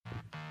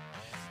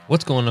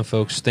What's going on,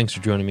 folks? Thanks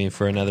for joining me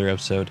for another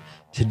episode.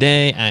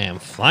 Today, I am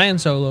flying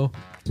solo.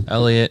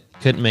 Elliot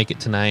couldn't make it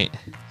tonight,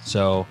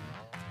 so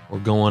we're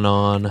going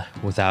on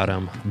without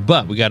him.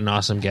 But we got an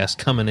awesome guest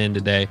coming in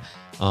today.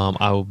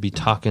 I will be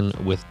talking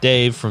with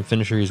Dave from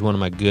Finisher. He's one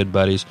of my good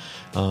buddies.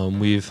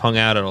 We've hung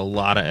out at a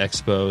lot of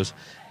expos,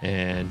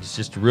 and he's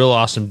just a real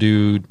awesome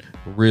dude,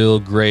 real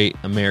great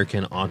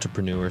American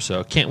entrepreneur.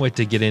 So can't wait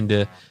to get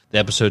into the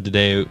episode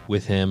today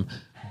with him.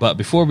 But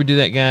before we do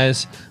that,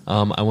 guys,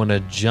 I want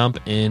to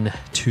jump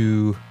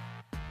into...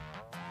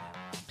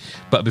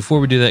 But before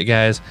we do that,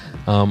 guys,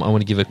 I want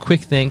to give a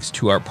quick thanks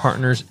to our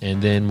partners,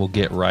 and then we'll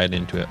get right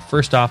into it.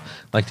 First off,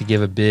 I'd like to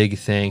give a big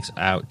thanks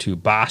out to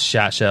Boss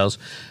Shot Shells.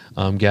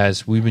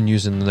 Guys, we've been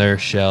using their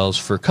shells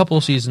for a couple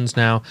of seasons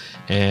now,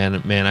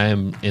 and man, I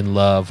am in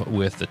love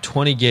with the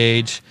 20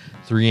 gauge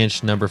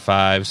 3-inch number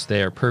 5s.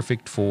 They are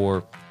perfect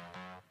for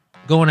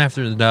going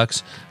after the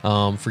ducks.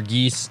 For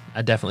geese,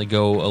 I definitely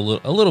go a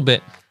little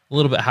bit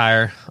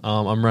higher.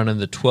 I'm running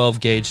the 12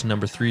 gauge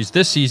number 3s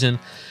this season.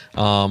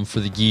 For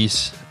the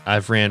geese,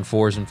 I've ran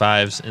 4s and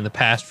 5s in the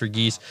past for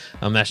geese.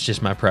 That's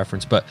just my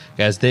preference. But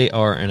guys, they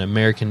are an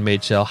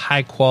American-made shell,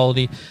 high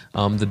quality.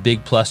 The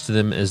big plus to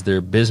them is their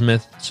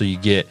bismuth, so you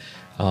get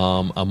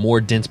a more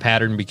dense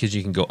pattern because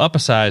you can go up a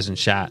size and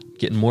shot,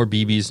 getting more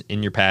BBs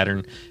in your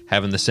pattern,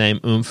 having the same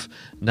oomph.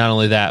 Not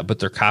only that, but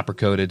they're copper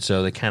coated,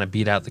 so they kind of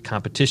beat out the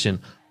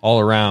competition all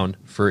around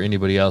for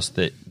anybody else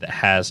that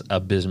has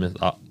a bismuth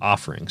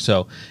offering.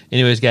 So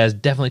anyways, guys,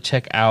 definitely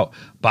check out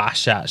Boss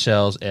Shot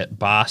Shells at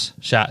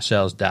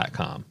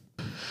bosshotshells.com.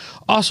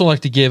 Also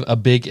like to give a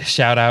big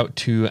shout out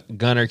to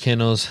Gunner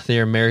Kennels.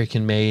 They're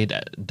American made,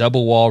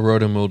 double wall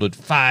rotomolded,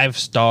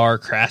 5-star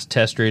crash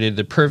test rated.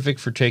 They're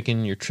perfect for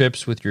taking your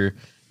trips with your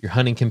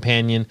hunting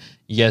companion.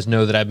 You guys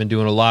know that I've been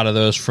doing a lot of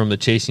those from the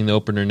chasing the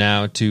opener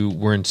now to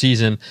we're in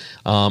season.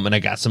 And I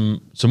got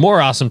some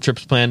more awesome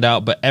trips planned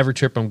out, but every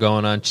trip I'm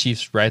going on,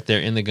 Chief's right there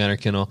in the Gunner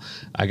Kennel.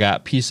 I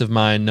got peace of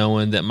mind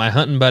knowing that my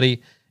hunting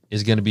buddy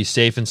is going to be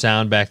safe and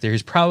sound back there.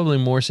 He's probably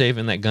more safe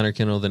in that Gunner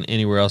Kennel than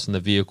anywhere else in the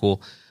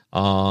vehicle.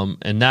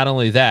 And not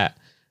only that,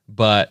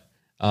 but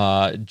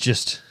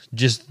just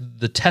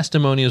the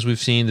testimonials we've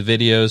seen, the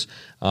videos,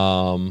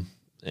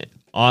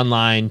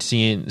 online,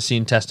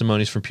 seeing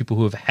testimonies from people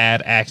who have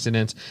had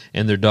accidents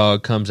and their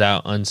dog comes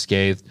out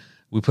unscathed.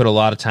 We put a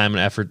lot of time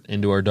and effort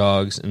into our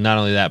dogs, and not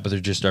only that, but they're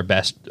just our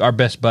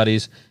best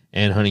buddies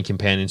and hunting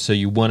companions. So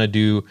you want to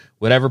do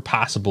whatever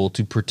possible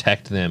to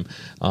protect them.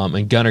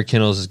 And Gunner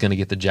Kennels is going to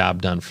get the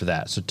job done for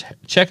that. So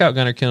check out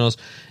Gunner Kennels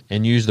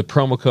and use the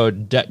promo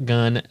code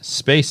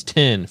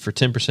DuckGun10 for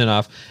 10%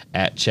 off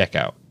at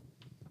checkout.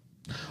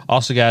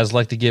 Also, guys, I'd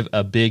like to give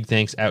a big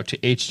thanks out to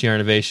HTR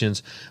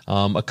Innovations.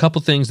 A couple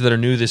things that are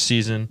new this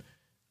season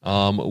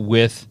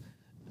with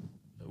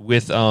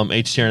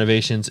HTR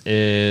Innovations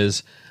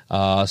is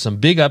some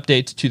big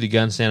updates to the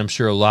gun stand. I'm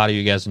sure a lot of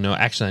you guys know.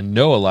 Actually, I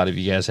know a lot of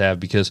you guys have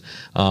because,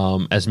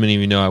 as many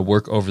of you know, I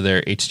work over there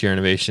at HTR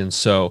Innovations.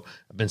 So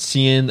I've been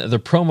seeing the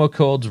promo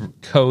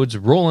codes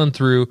rolling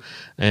through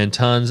and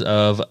tons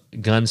of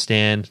gun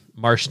stand,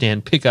 marsh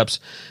stand pickups.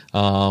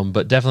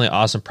 But definitely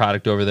awesome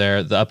product over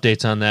there. The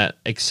updates on that,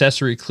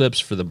 accessory clips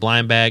for the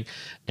blind bag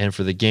and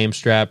for the game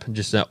strap.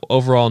 Just an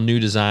overall new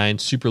design,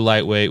 super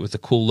lightweight with a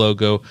cool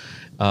logo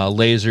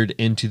lasered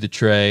into the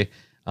tray.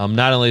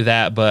 Not only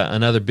that, but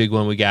another big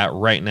one we got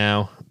right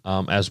now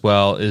as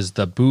well is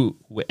the boot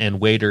and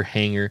wader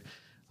hanger.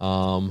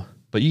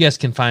 But you guys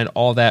can find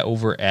all that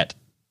over at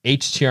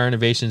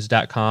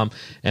htrinnovations.com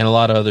and a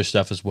lot of other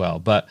stuff as well.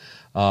 But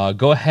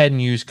go ahead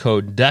and use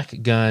code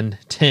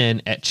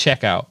DuckGun10 at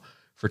checkout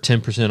for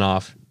 10%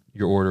 off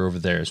your order over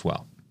there as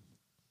well.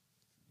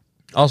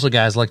 Also,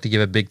 guys, I'd like to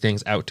give a big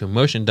thanks out to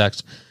Motion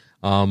Ducks,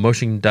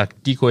 Motion Duck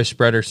Decoy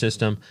Spreader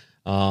System.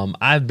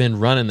 I've been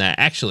running that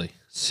actually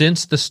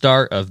since the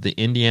start of the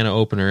Indiana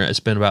opener. It's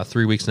been about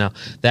 3 weeks now.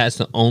 That's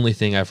the only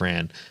thing I've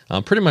ran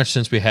pretty much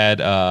since we had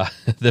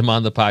them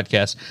on the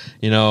podcast.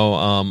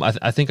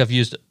 I think I've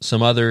used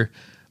some other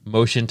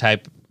motion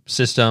type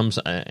systems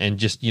and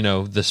just,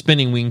 the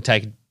spinning wing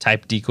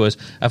type decoys.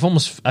 I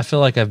feel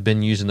like I've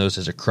been using those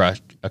as a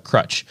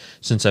crutch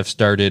since I've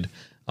started,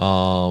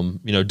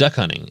 duck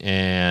hunting.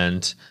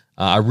 And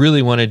I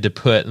really wanted to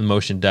put the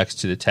Motion Ducks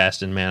to the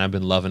test, and man, I've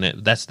been loving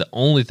it. That's the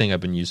only thing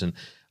I've been using.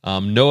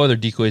 No other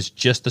decoys,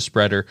 just the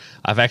spreader.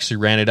 I've actually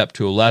ran it up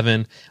to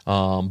 11,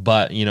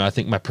 but I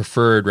think my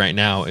preferred right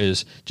now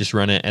is just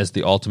run it as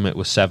the ultimate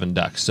with 7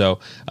 ducks. So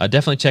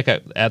definitely check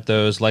out at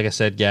those. Like I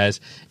said, guys,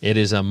 it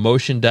is a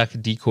Motion Duck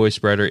decoy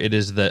spreader. It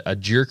is a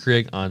jerk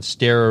rig on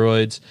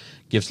steroids.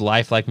 Gives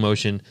lifelike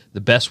motion.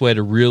 The best way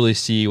to really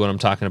see what I'm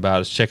talking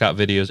about is check out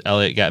videos.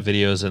 Elliot got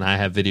videos, and I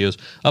have videos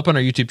up on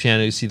our YouTube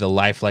channel. You see the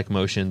lifelike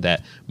motion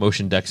that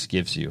Motion Ducks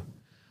gives you.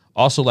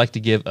 Also like to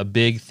give a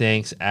big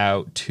thanks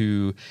out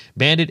to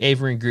Bandit,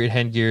 Avery, and Grid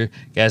Headgear.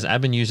 Guys,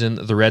 I've been using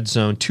the Red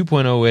Zone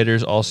 2.0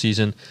 waders all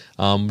season.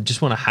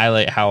 Just want to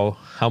highlight how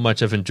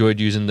much I've enjoyed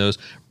using those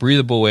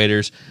breathable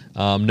waders.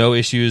 No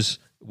issues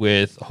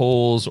with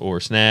holes or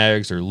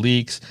snags or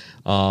leaks.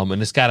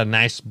 And it's got a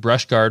nice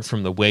brush guard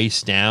from the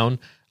waist down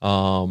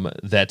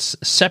that's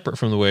separate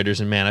from the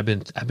waders. And man,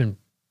 I've been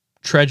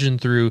trudging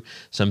through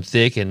some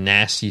thick and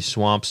nasty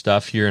swamp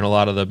stuff here in a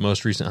lot of the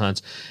most recent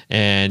hunts,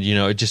 and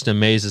it just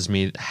amazes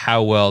me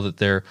how well that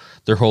they're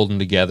holding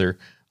together.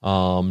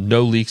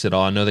 No leaks at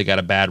all. I know they got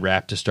a bad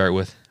rap to start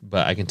with,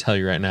 but I can tell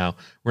you right now,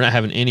 we're not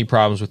having any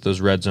problems with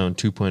those Red Zone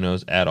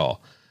 2.0s at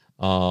all.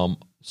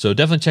 So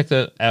definitely check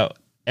that out.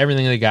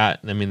 Everything they got.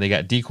 I mean, they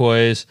got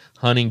decoys,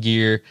 hunting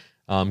gear,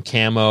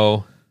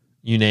 camo,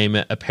 you name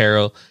it,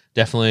 apparel.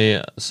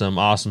 Definitely some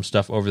awesome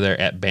stuff over there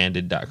at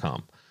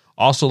banded.com.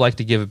 Also like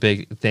to give a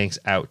big thanks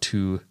out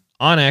to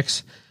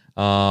Onyx.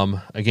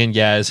 Again,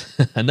 guys,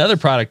 another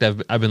product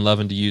I've been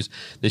loving to use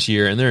this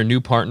year, and they're a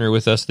new partner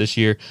with us this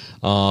year.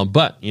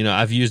 But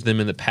I've used them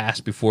in the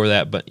past before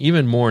that, but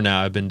even more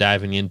now, I've been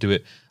diving into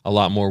it a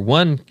lot more.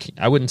 One,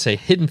 I wouldn't say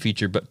hidden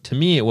feature, but to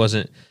me, it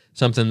wasn't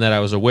something that I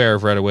was aware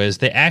of right away, is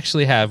they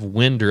actually have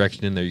wind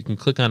direction in there. You can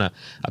click on a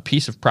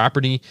piece of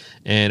property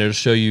and it'll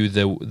show you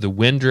the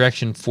wind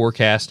direction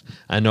forecast.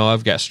 I know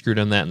I've got screwed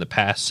on that in the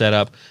past, set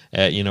up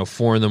at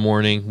 4 in the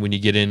morning when you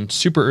get in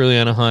super early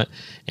on a hunt,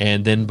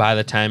 and then by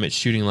the time it's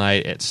shooting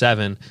light at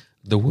 7,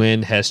 the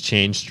wind has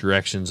changed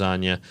directions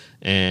on you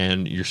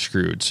and you're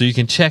screwed. So you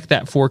can check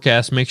that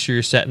forecast, make sure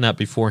you're setting up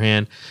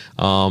beforehand,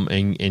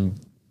 and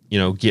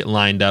get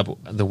lined up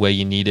the way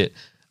you need it.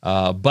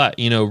 But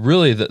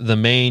really the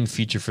main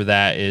feature for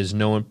that is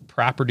knowing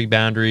property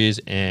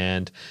boundaries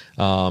and,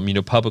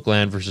 public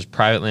land versus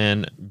private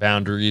land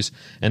boundaries.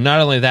 And not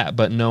only that,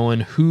 but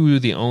knowing who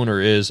the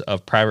owner is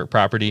of private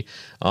property.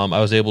 I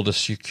was able to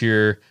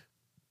secure,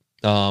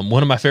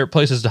 one of my favorite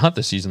places to hunt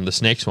this season, the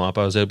Snake Swamp.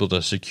 I was able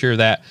to secure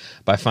that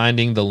by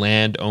finding the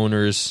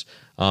landowner's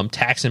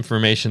tax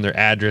information, their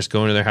address,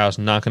 going to their house,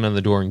 knocking on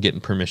the door, and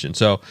getting permission.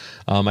 So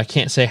I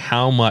can't say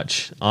how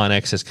much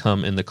Onyx has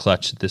come in the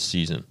clutch this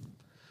season.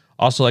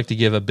 Also like to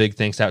give a big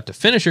thanks out to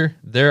Finisher.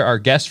 They're our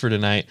guests for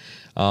tonight,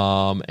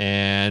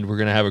 and we're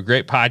going to have a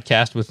great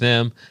podcast with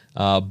them.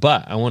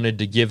 But I wanted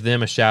to give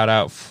them a shout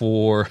out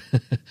for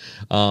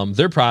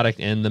their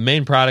product, and the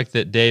main product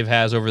that Dave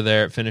has over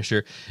there at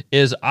Finisher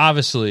is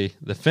obviously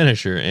the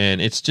Finisher, and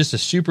it's just a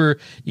super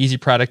easy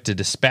product to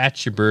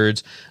dispatch your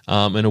birds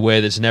in a way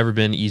that's never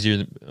been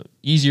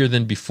easier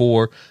than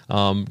before.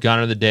 Gone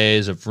are the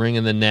days of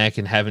wringing the neck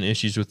and having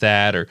issues with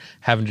that, or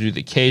having to do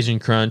the Cajun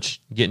crunch,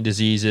 getting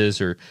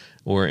diseases, or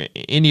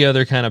any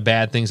other kind of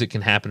bad things that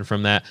can happen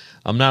from that.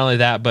 Not only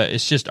that, but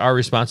it's just our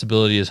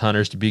responsibility as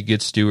hunters to be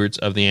good stewards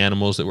of the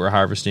animals that we're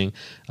harvesting,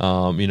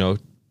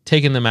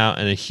 taking them out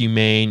in a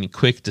humane,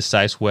 quick,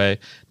 decisive way.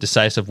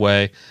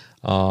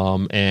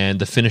 And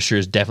the Finisher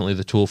is definitely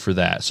the tool for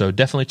that. So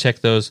definitely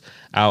check those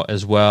out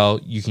as well.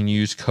 You can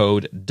use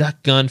code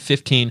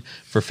DuckGun15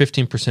 for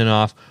 15%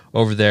 off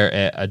over there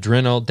at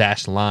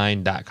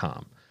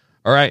adrenal-line.com.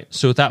 All right,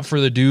 so without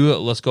further ado,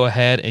 let's go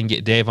ahead and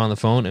get Dave on the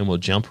phone, and we'll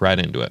jump right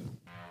into it.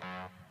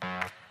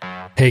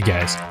 Hey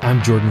guys,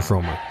 I'm Jordan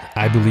Fromer.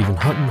 I believe in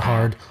hunting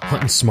hard,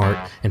 hunting smart,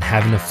 and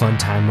having a fun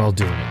time while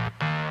doing it.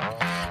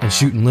 And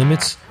shooting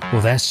limits,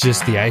 well, that's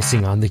just the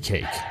icing on the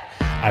cake.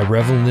 I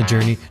revel in the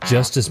journey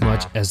just as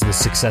much as the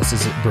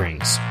successes it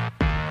brings.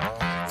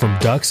 From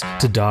ducks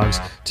to dogs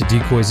to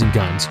decoys and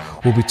guns,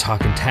 we'll be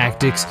talking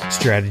tactics,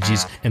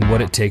 strategies, and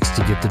what it takes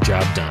to get the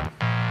job done.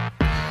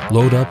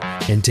 Load up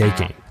and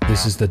take aim.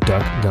 This is the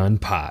Duck Gun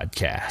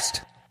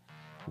Podcast.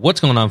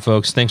 What's going on,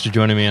 folks? Thanks for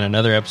joining me on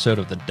another episode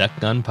of the Duck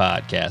Gun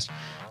Podcast.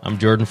 I'm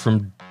Jordan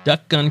from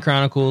Duck Gun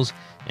Chronicles,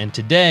 and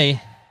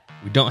today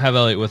we don't have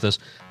Elliot with us,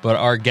 but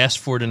our guest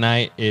for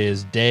tonight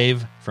is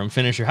Dave from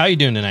Finisher. How you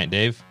doing tonight,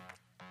 Dave?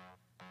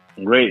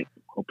 Great.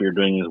 Hope you're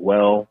doing as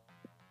well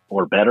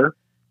or better.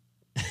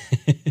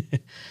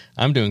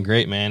 I'm doing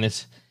great, man.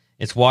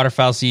 It's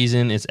waterfowl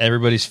season. It's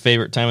everybody's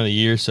favorite time of the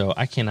year, so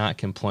I cannot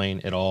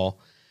complain at all.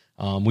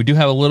 We do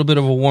have a little bit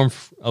of a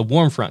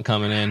warm front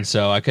coming in,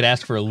 so I could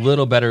ask for a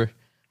little better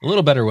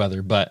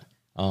weather, but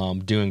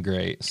doing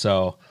great.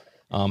 So,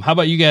 how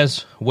about you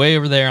guys way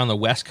over there on the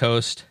West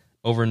Coast,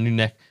 over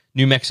in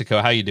New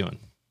Mexico? How you doing?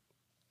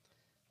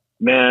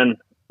 Man,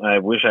 I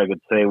wish I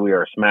could say we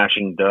are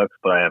smashing ducks,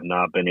 but I have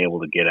not been able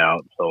to get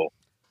out. So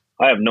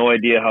I have no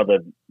idea how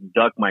the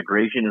duck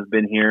migration has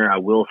been here. I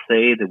will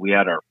say that we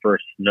had our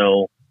first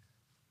snow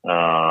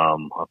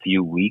a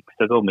few weeks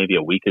ago, maybe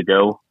a week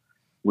ago,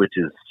 which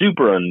is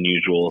super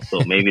unusual.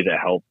 So maybe that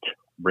helped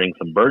bring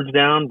some birds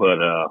down.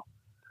 But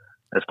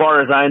as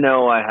far as I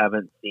know, I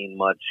haven't seen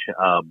much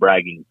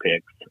bragging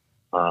pics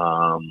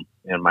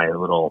in my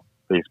little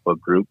Facebook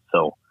group.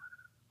 So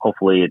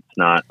hopefully it's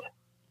not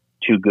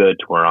too good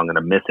to where I'm going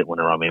to miss it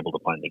whenever I'm able to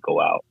finally go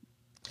out.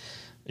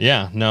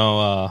 Yeah,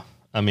 no,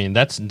 I mean,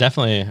 that's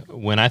definitely,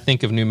 when I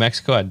think of New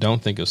Mexico, I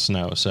don't think of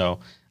snow. So,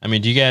 I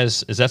mean,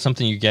 is that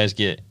something you guys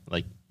get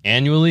like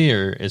annually,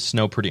 or is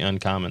snow pretty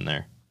uncommon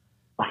there?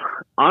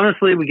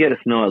 Honestly, we get a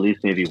snow at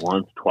least maybe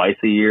once, twice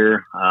a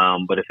year.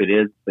 But if it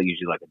is, it's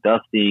usually like a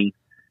dusting.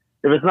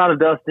 If it's not a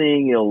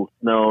dusting, it'll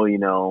snow,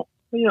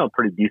 a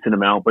pretty decent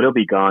amount, but it'll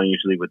be gone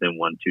usually within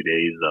 1-2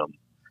 days.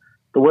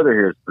 the weather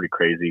here is pretty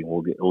crazy.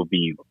 It'll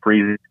be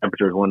freezing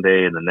temperatures one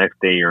day, and the next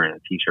day you're in a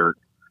t-shirt.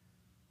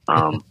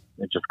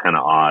 It's just kind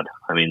of odd.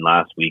 I mean,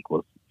 last week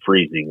was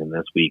freezing, and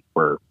this week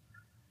you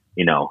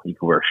can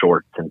wear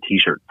shorts and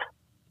t-shirts.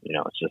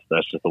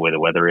 That's just the way the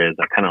weather is.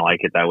 I kind of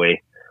like it that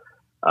way.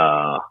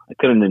 I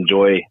couldn't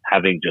enjoy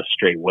having just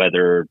straight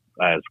weather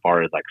as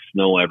far as like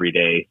snow every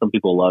day. Some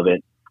people love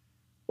it,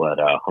 but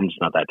I'm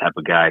just not that type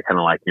of guy. Kind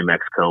of like New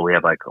Mexico. We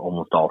have like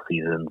almost all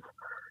seasons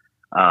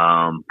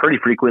pretty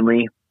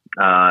frequently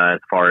as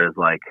far as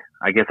like,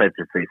 I guess I'd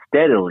just say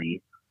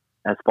steadily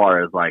as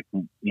far as like,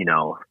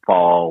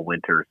 fall,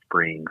 winter,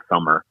 spring,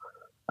 summer.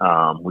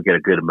 We get a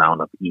good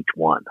amount of each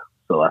one.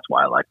 So that's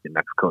why I like New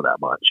Mexico that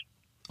much.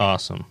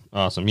 Awesome.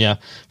 Yeah.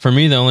 For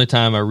me, the only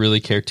time I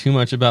really care too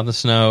much about the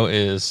snow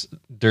is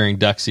during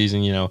duck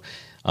season.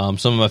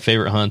 Some of my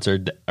favorite hunts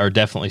are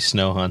definitely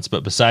snow hunts,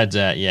 but besides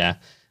that, yeah,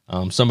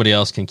 somebody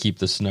else can keep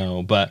the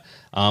snow. But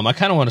I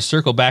kind of want to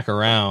circle back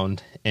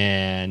around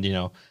and,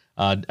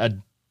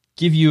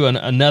 give you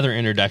another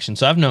introduction.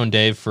 So I've known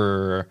Dave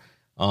for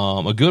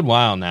a good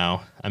while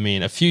now. I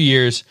mean, a few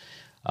years,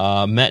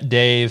 met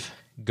Dave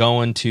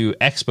going to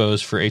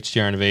expos for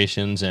HTR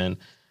Innovations, and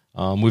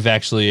we've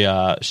actually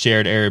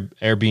shared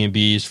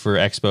Airbnbs for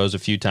expos a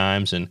few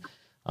times. And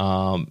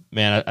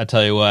man, I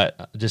tell you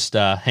what, just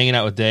hanging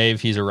out with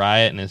Dave, he's a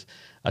riot and is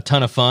a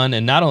ton of fun.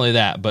 And not only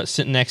that, but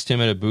sitting next to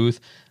him at a booth,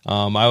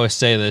 I always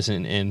say this,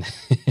 and and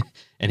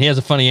he has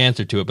a funny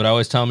answer to it, but I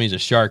always tell him he's a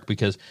shark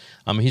because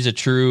he's a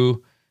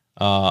true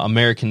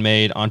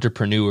American-made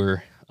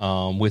entrepreneur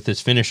with his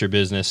finisher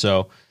business.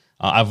 So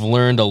I've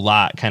learned a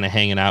lot kind of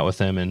hanging out with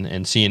him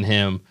and seeing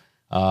him,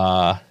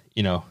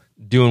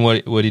 doing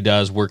what he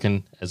does,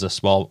 working as a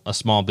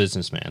small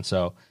businessman.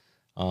 So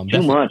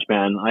too much,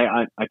 man.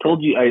 I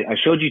told you, I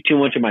showed you too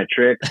much of my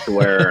tricks to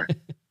where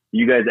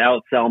you guys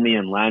outsell me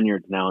in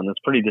lanyards now, and it's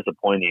pretty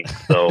disappointing.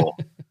 So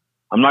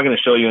I'm not going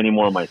to show you any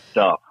more of my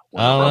stuff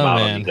when I'm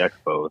out on these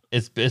expos.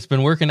 It's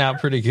been working out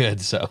pretty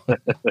good. So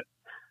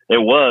it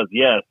was,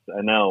 yes,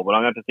 I know, but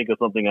I'm going to have to think of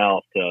something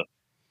else to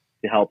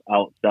help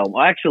outsell.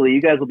 Well, actually,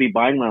 you guys will be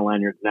buying my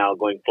lanyards now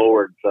going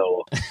forward,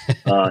 so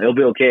it'll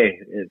be okay.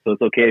 So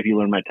it's okay if you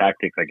learn my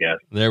tactics, I guess.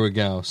 There we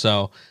go.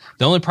 So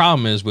the only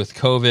problem is with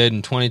COVID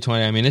and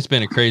 2020. I mean, it's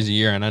been a crazy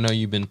year, and I know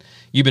you've been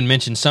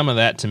mentioning some of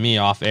that to me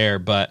off air,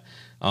 but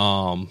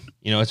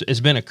it's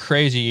been a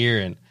crazy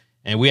year,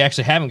 and we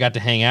actually haven't got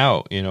to hang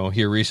out,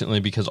 here recently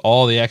because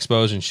all the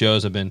expos and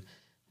shows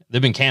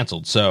they've been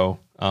canceled. So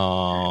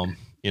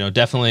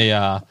definitely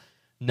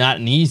not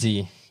an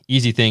easy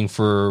thing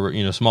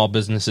for small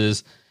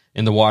businesses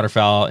in the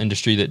waterfowl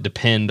industry that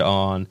depend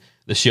on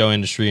the show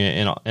industry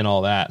and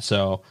all that.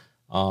 So,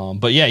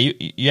 but yeah,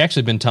 you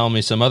actually been telling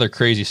me some other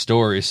crazy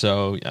stories.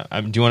 So,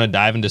 do you want to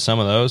dive into some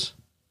of those?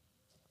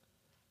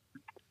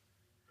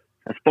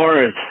 As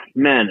far as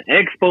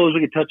expos,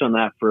 we could touch on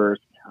that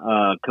first.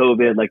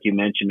 COVID, like you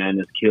mentioned, man,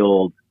 has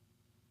killed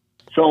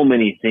so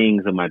many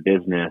things in my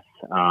business.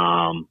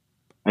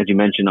 As you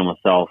mentioned, I'm a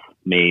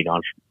self-made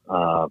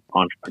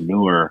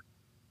entrepreneur.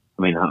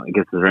 I mean, I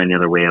guess is there any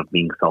other way of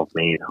being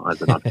self-made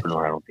as an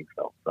entrepreneur? I don't think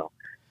so. So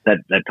that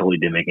totally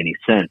didn't make any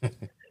sense.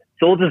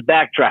 So we'll just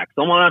backtrack.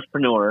 So I'm an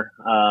entrepreneur.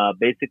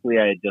 Basically,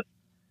 I just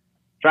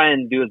try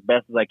and do as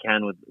best as I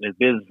can with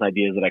business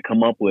ideas that I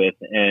come up with.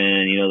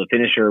 And, the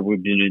finisher,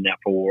 we've been doing that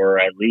for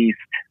at least,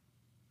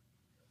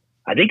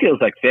 I think it was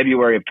like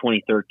February of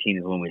 2013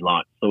 is when we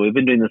launched. So we've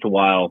been doing this a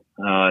while.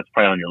 It's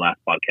probably on your last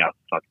podcast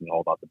talking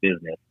all about the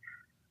business.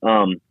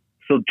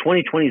 So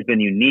 2020 has been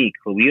unique,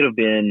 but we would have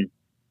been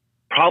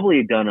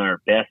probably done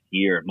our best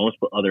year. Most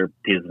other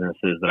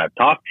businesses that I've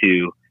talked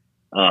to,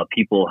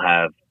 people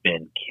have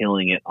been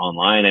killing it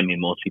online. I mean,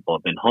 most people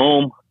have been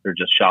home. They're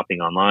just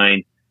shopping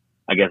online.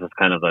 I guess it's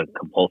kind of a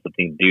compulsive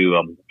thing to do.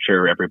 I'm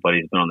sure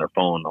everybody's been on their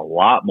phone a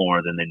lot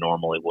more than they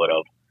normally would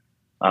have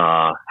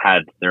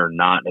had there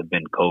not have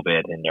been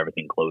COVID and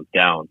everything closed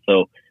down.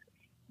 So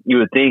you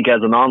would think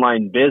as an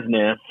online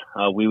business,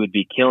 we would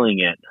be killing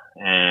it,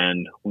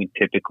 and we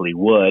typically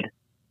would.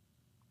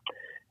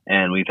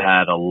 And we've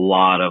had a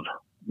lot of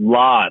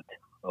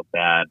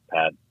bad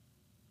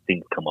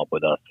things come up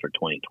with us for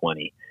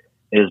 2020.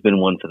 It has been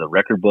one for the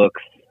record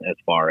books as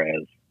far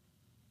as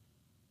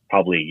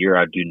probably a year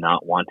I do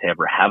not want to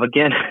ever have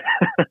again.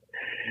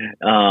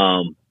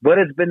 But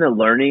it's been a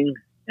learning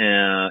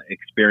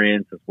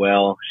experience as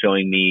well,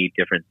 showing me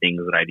different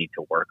things that I need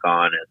to work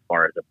on as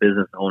far as a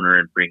business owner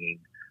and bringing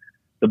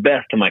the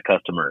best to my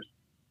customers.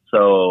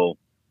 So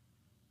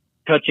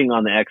touching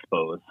on the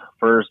expos,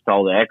 first,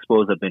 all the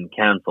expos have been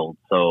canceled.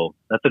 So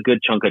that's a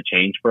good chunk of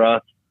change for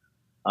us.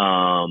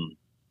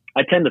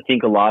 I tend to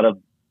think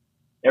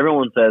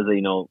everyone says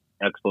that,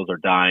 expos are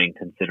dying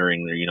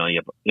considering that, you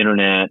have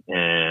internet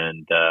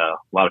and a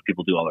lot of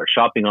people do all their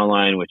shopping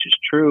online, which is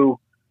true.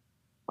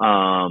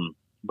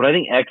 But I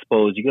think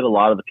expos, you get a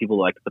lot of the people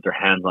who like to put their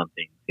hands on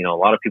things. A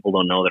lot of people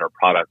don't know that our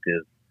product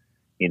is,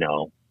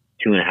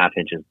 2.5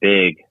 inches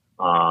big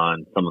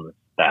on some of the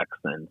specs,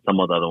 and some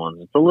of the other ones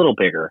it's a little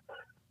bigger.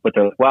 But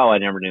they're like, wow, I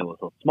never knew it was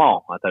so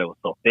small. I thought it was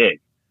so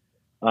big.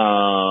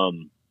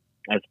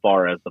 as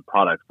far as the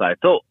product side.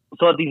 So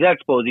at these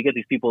expos, you get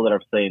these people that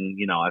are saying,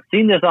 I've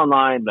seen this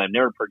online, but I've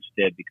never purchased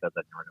it because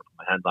I've never put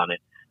my hands on it.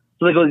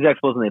 So they go to these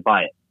expos and they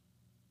buy it.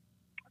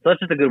 So that's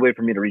just a good way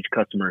for me to reach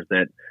customers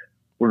that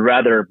would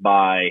rather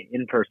buy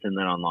in person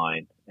than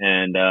online.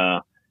 And,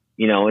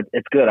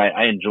 it's good.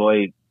 I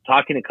enjoy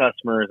talking to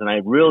customers, and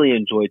I really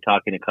enjoy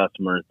talking to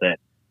customers that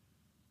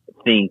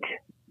think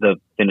the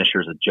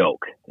finisher's a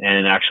joke,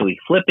 and actually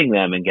flipping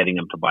them and getting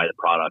them to buy the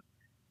product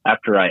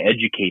after I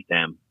educate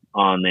them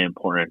on the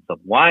importance of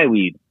why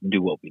we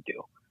do what we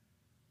do.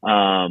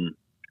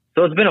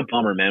 So it's been a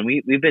bummer, man.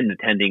 We've been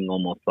attending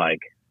almost like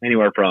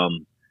anywhere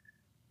from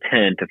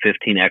 10 to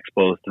 15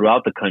 expos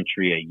throughout the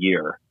country a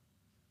year,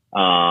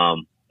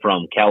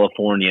 from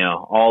California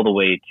all the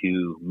way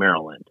to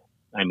Maryland.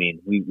 I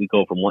mean, we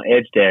go from one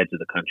edge to edge of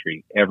the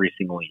country every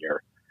single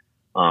year.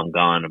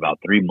 Gone about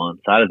 3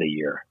 months out of the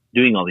year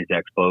doing all these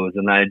expos,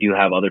 and I do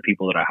have other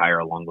people that I hire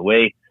along the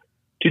way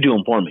to do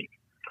them for me.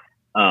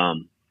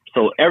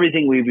 So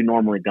everything we've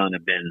normally done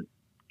have been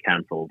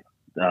canceled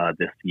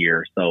this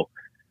year. So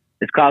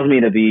it's caused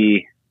me to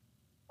be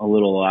a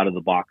little out of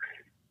the box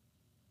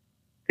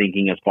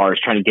thinking as far as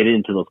trying to get it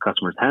into those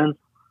customers' hands.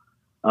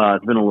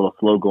 It's been a little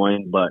slow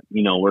going, but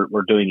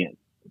we're doing it.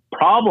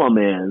 Problem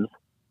is,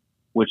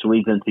 which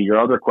leads into your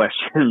other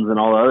questions and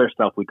all the other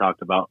stuff we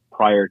talked about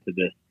prior to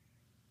this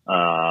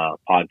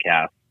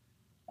podcast.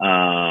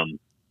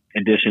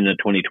 Addition to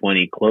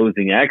 2020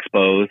 closing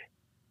expos,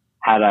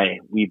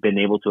 we've been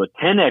able to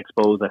attend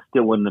expos, I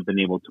still wouldn't have been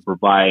able to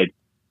provide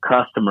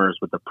customers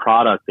with the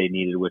product they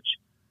needed, which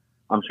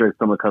I'm sure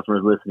some of the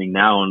customers listening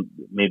now, and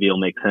maybe it'll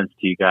make sense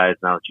to you guys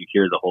now that you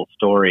hear the whole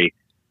story.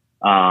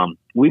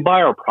 We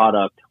buy our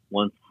product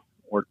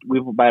we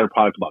buy our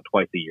product about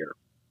twice a year.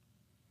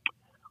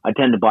 I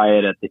tend to buy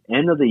it at the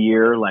end of the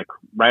year, like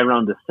right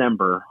around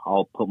December.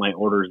 I'll put my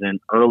orders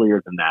in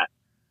earlier than that,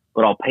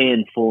 but I'll pay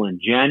in full in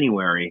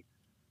January.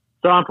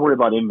 So I don't have to worry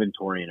about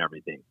inventory and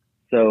everything.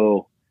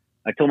 So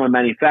I told my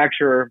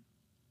manufacturer,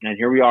 and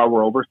here we are,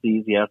 we're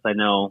overseas. Yes, I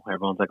know.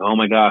 Everyone's like, oh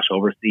my gosh,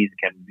 overseas.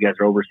 You guys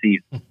are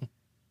overseas.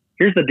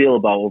 Here's the deal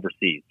about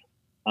overseas.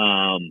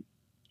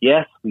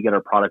 Yes, we get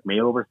our product made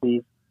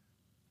overseas.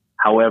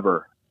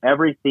 However,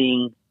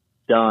 everything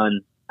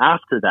done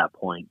after that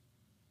point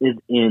is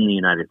in the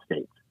United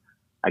States.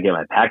 I get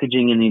my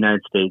packaging in the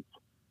United States.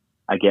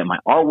 I get my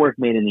artwork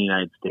made in the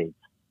United States.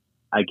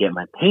 I get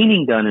my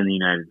painting done in the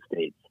United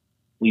States.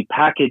 We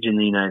package in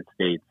the United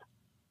States.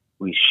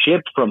 We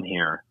ship from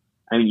here.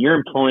 I mean, you're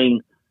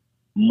employing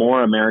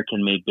more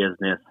American-made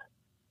business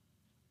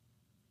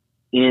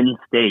in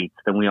states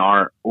than we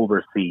are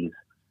overseas.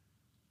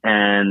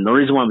 And the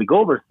reason why we go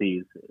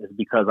overseas is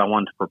because I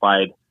want to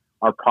provide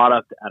our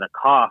product at a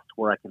cost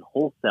where I can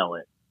wholesale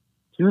it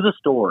to the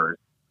stores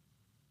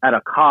at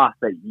a cost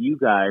that you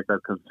guys as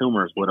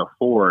consumers would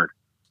afford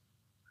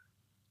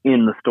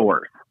in the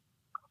stores.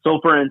 So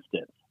for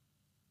instance,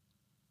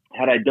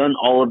 had I done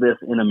all of this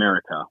in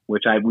America,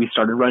 which we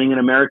started running an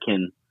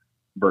American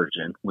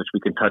version, which we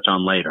can touch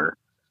on later,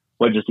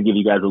 but just to give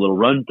you guys a little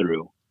run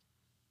through,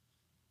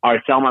 I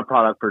sell my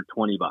product for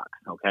 $20.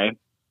 Okay.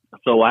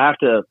 So I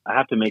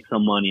have to make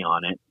some money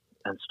on it,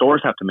 and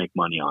stores have to make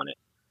money on it.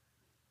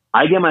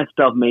 I get my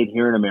stuff made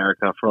here in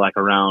America for like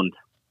around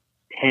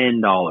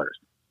 $10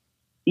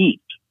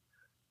 each,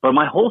 but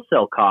my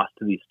wholesale cost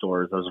to these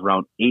stores was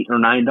around $8 or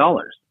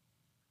 $9.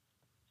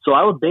 So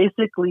I would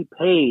basically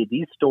pay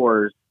these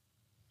stores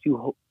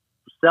to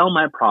sell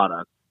my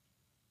product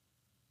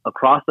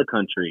across the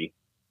country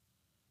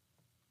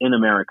in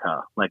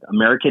America, like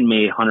American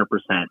made, 100%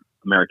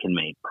 American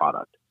made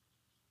product.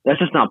 That's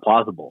just not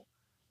plausible.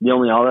 The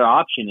only other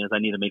option is I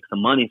need to make some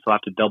money, so I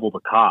have to double the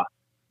cost.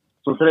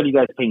 So instead of you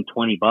guys paying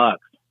 $20,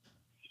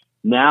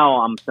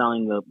 now I'm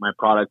selling my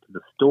product to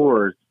the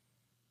stores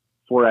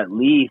for at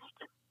least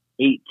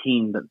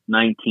 $18 to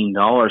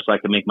 $19, so I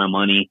can make my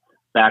money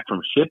back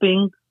from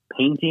shipping,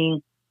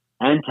 painting,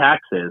 and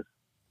taxes,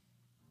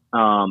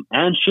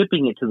 and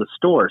shipping it to the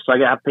store. So I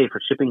have to pay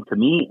for shipping to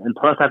me, and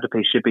plus I have to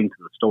pay shipping to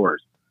the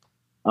stores.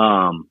 So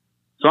I'm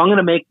going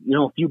to make,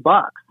 a few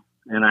bucks,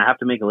 and I have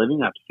to make a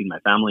living. I have to feed my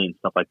family and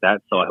stuff like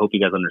that. So I hope you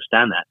guys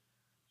understand that.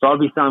 So I'll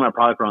be selling my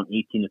product around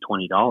 $18 to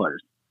 $20.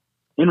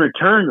 In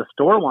return, the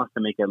store wants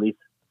to make at least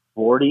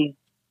 40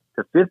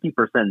 to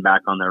 50%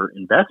 back on their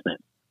investment.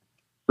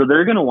 So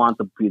they're going to want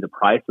to be the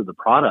price of the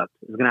product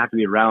is going to have to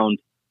be around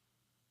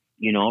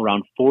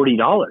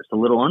 $40, a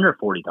little under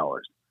 $40.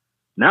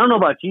 Now, I don't know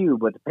about you,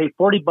 but to pay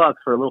 $40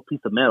 for a little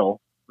piece of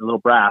metal, a little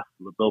brass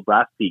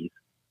piece,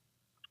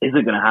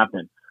 isn't going to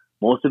happen.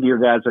 Most of your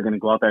guys are going to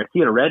go out there. I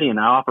see it already, and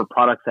I offer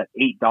products at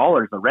 $8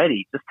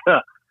 already just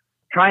to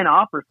try and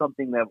offer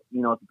something that,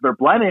 they're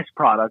blemished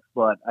products,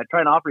 but I try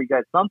and offer you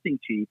guys something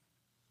cheap.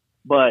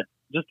 But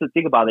just to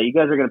think about it, you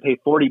guys are going to pay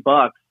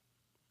 $40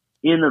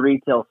 in the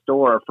retail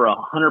store for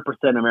 100%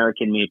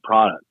 American-made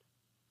product.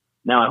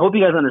 Now, I hope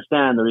you guys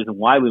understand the reason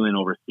why we went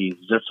overseas,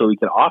 just so we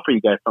could offer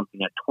you guys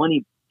something at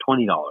 $20.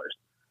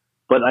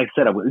 But like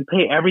I said, we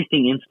pay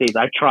everything in states.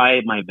 I try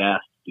my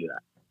best to do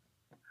that.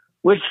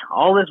 Which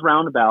all this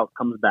roundabout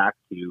comes back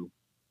to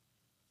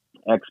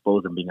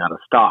expos and being out of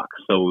stock.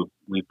 So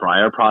we buy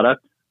our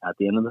product at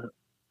the end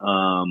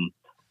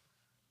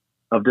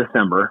of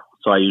December.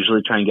 So I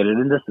usually try and get it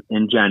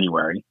in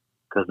January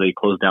because they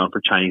close down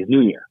for Chinese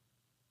New Year.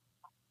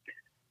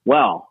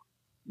 Well,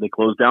 they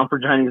close down for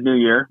Chinese New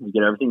Year. We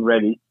get everything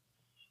ready.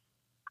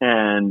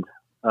 And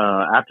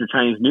after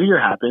Chinese New Year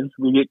happens,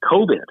 we get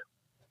COVID.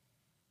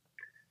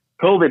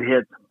 COVID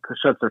hits,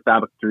 shuts their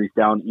factories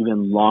down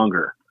even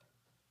longer.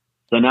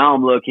 So now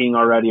I'm looking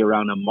already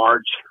around a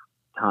March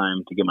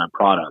time to get my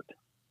product.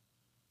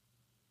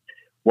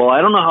 Well,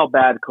 I don't know how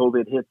bad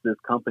COVID hits this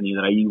company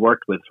that I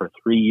worked with for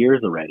 3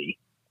 years already.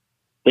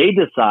 They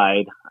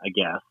decide, I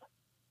guess,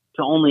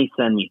 to only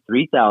send me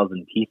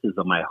 3,000 pieces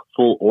of my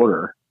full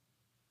order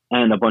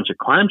and a bunch of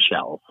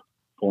clamshells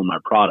for my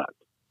product.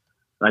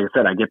 Like I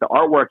said, I get the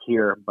artwork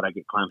here, but I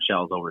get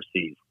clamshells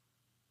overseas.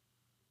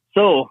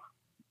 So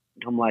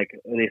I'm like,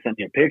 they sent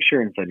me a picture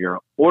and said, your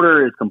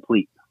order is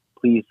complete.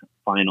 Please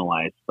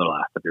finalize the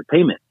last of your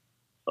payment.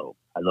 So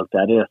I looked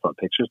at it, I saw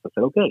pictures, I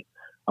said, okay,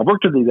 I've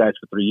worked with these guys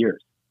for 3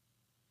 years.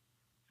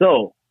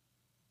 So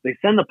they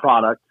send the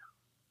product,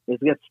 it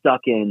gets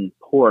stuck in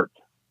port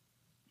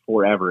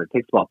forever. It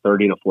takes about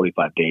 30 to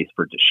 45 days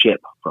for it to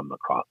ship from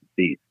across the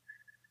seas.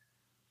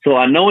 So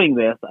on knowing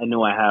this, I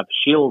know I have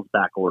shields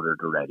back ordered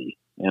already.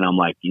 And I'm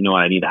like,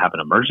 I need to have an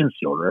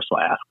emergency order. So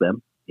I asked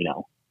them,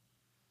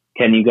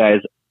 can you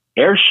guys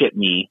airship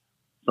me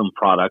some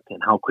product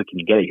and how quick can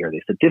you get it here?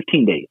 They said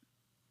 15 days.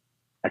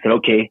 I said,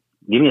 okay,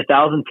 give me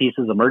 1,000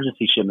 pieces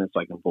emergency shipment so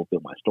I can fulfill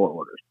my store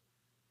orders.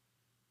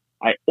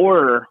 I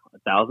order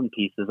 1,000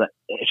 pieces.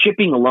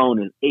 Shipping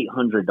alone is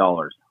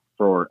 $800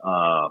 for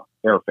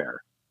airfare.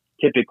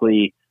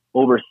 Typically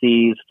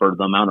overseas for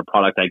the amount of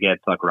product I get,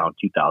 it's like around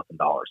 $2,000.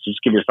 So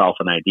just give yourself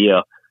an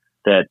idea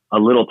that a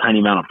little tiny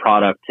amount of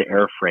product to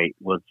air freight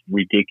was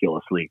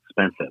ridiculously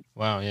expensive.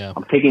 Wow, yeah.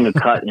 I'm taking a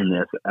cut in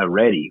this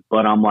already,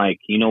 but I'm like,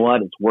 you know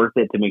what? It's worth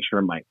it to make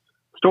sure my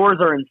stores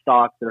are in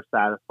stock, they're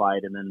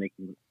satisfied, and then they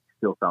can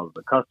still sell to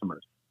the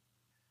customers.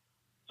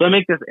 So I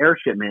make this air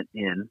shipment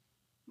in,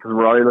 because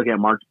we're already looking at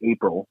March,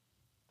 April,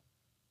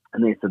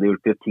 and they said they were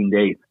 15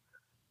 days.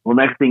 Well,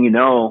 next thing you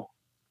know,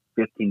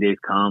 15 days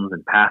comes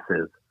and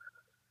passes,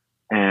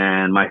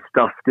 and my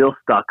stuff's still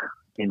stuck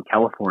in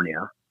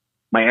California.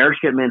 My air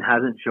shipment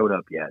hasn't showed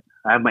up yet.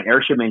 I have my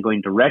air shipment going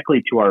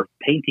directly to our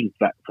painting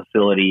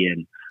facility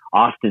in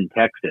Austin,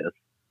 Texas.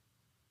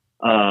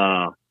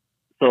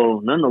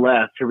 So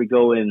nonetheless, here we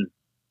go in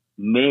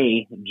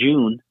May,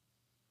 June.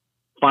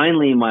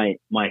 Finally,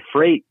 my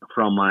freight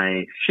from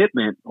my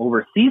shipment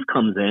overseas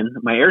comes in.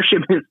 My air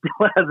shipment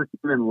still hasn't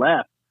even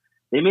left.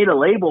 They made a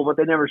label, but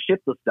they never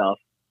shipped the stuff.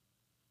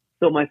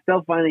 So my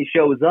stuff finally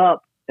shows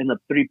up, and the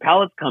 3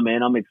 pallets come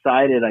in. I'm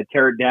excited. I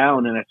tear it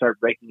down and I start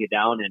breaking it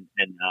down and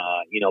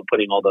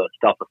putting all the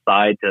stuff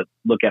aside to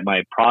look at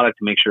my product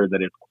to make sure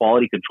that it's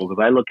quality control.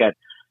 Because I look at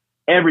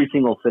every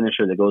single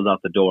finisher that goes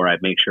out the door. I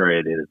make sure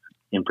it is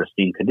in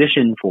pristine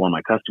condition for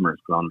my customers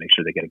because I want to make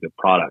sure they get a good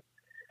product.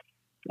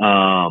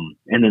 And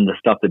then the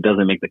stuff that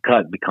doesn't make the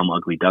cut become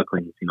ugly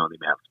ducklings. They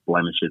may have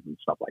blemishes and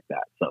stuff like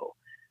that. So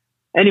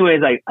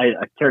anyways, I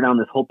tear down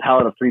this whole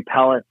pallet of 3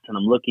 pallets and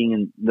I'm looking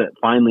and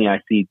finally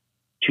I see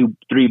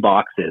 3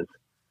 boxes.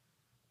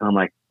 And I'm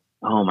like,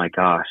 oh my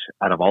gosh,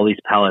 out of all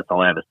these pallets,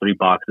 all I have is 3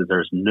 boxes.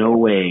 There's no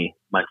way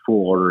my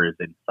full order is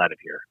inside of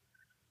here.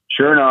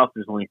 Sure enough,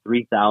 there's only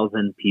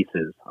 3,000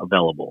 pieces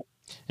available.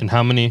 And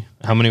how many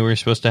were you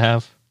supposed to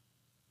have?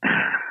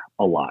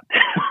 A lot.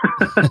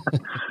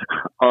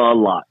 A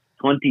lot.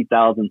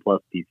 20,000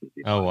 plus pieces.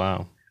 Oh,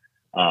 wow.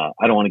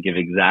 I don't want to give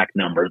exact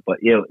numbers, but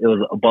it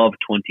was above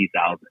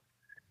 20,000.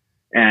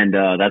 And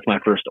that's my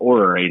first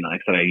order.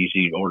 Like I said, I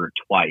usually order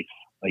twice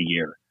a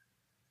year.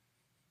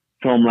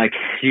 So I'm like,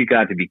 you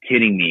got to be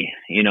kidding me,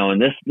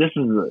 and this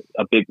is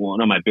a big one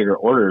of my bigger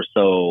orders.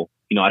 So,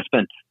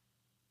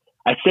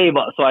 I save,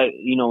 so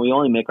we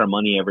only make our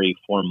money every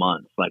 4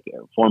 months, like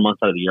 4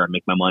 months out of the year, I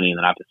make my money and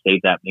then I have to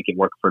save that, make it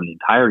work for an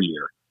entire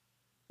year.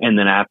 And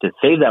then I have to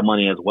save that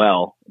money as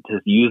well to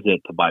use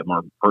it to buy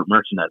more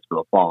merchandise for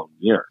the following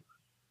year.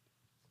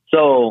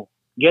 So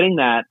getting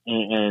that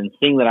and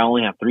seeing that I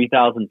only have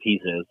 3,000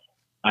 pieces,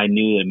 I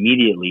knew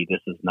immediately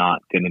this is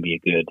not going to be a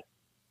good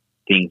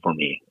thing for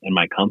me and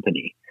my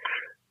company.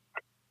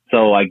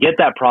 So I get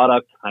that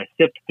product, I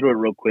sift through it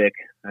real quick,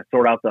 I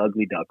sort out the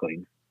ugly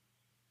ducklings.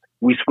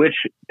 We switch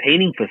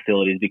painting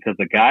facilities because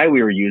the guy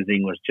we were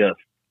using was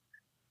just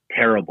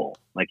terrible.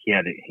 Like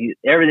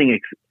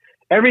every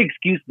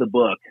excuse in the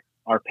book,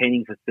 our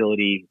painting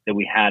facility that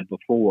we had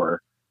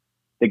before,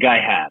 the guy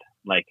had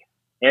like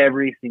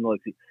every single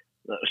excuse,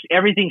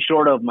 everything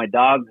short of my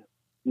dog.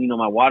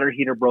 My water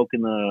heater broke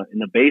in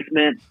the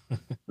basement.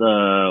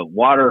 The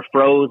water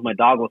froze. My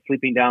dog was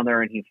sleeping down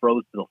there and he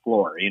froze to the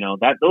floor.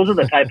 Those are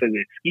the type of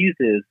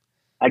excuses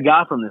I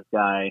got from this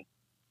guy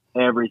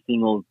every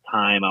single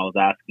time I was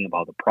asking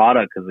about the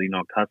product because,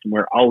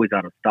 we're always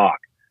out of stock.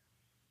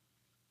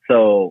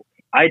 So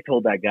I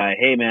told that guy,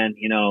 hey man,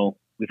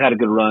 we've had a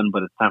good run,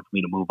 but it's time for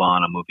me to move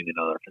on. I'm moving to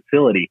another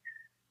facility.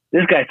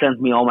 This guy sends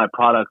me all my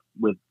products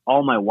with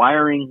all my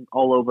wiring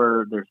all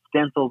over. There's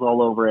stencils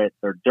all over it.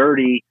 They're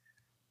dirty.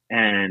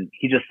 And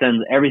he just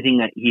sends everything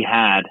that he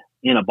had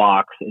in a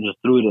box and just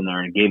threw it in there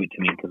and gave it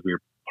to me because we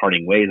were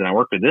parting ways. And I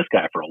worked with this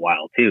guy for a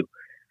while too.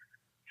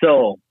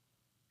 So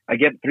I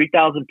get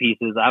 3,000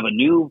 pieces. I have a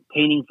new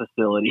painting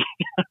facility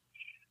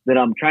that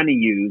I'm trying to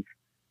use.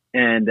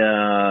 And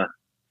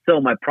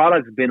so my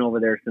product's been over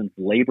there since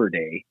Labor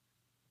Day.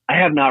 I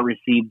have not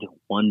received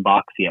one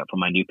box yet from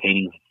my new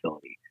painting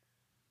facility.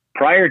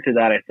 Prior to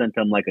that, I sent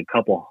them like a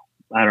couple,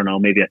 I don't know,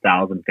 maybe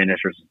 1,000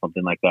 finishers or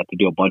something like that to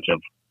do a bunch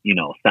of,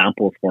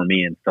 samples for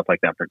me and stuff like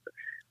that for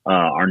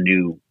our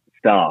new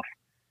stuff.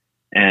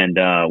 And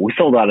we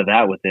sold out of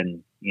that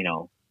within,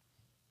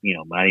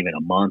 not even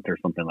a month or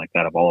something like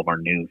that of all of our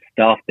new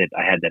stuff that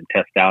I had them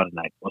test out, and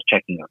I was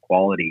checking their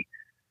quality.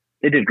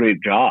 They did a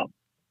great job.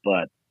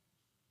 But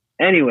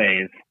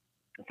anyways,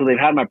 so they've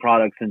had my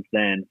product since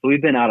then. So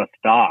we've been out of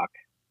stock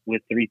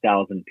with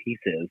 3,000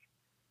 pieces.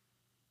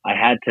 I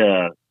had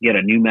to get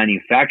a new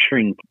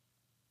manufacturing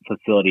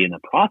facility in the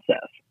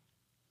process.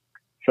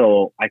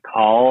 So I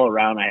call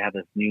around. I have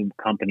this new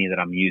company that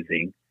I'm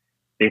using.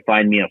 They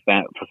find me a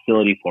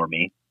facility for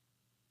me.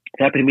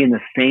 It happened to be in the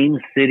same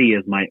city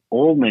as my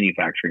old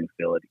manufacturing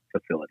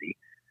facility.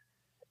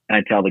 And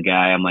I tell the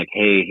guy, I'm like,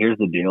 hey, here's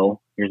the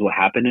deal. Here's what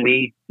happened to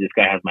me. This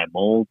guy has my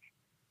molds.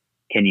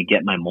 Can you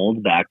get my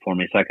molds back for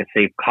me so I could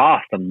save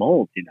cost on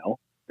molds?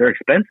 They're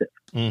expensive.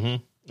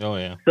 Mm-hmm. Oh,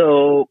 yeah.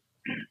 So,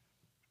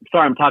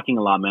 sorry, I'm talking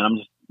a lot, man.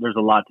 There's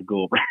a lot to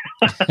go over.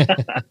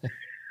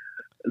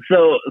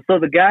 So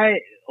the guy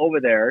over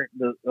there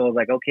was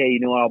like, okay,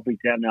 I'll be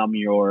down. I'm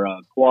your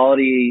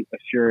quality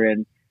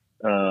assurance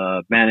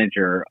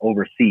manager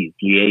overseas,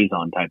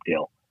 liaison type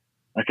deal.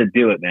 I said,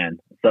 do it, man.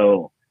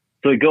 So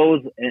he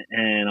goes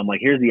and I'm like,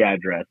 here's the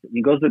address. And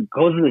he goes to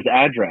this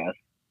address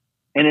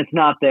and it's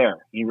not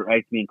there. He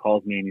writes me and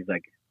calls me and he's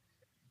like,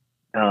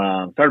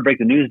 sorry to break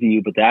the news to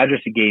you, but the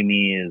address you gave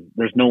me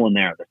there's no one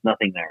there. There's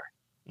nothing there.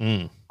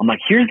 Mm. I'm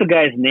like, here's the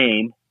guy's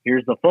name.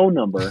 Here's the phone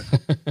number.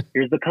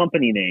 Here's the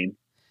company name.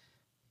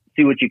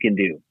 See what you can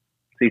do.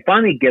 So he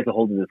finally gets a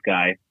hold of this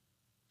guy.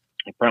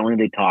 Apparently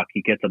they talk.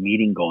 He gets a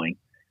meeting going.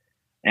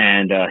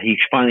 And he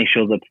finally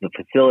shows up to the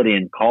facility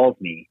and calls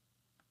me.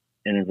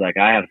 And is like,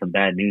 I have some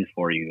bad news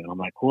for you. And I'm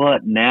like,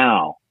 what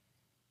now?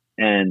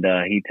 And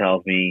he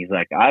tells me, he's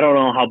like, I don't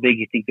know how big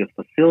you think this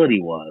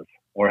facility was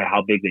or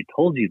how big they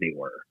told you they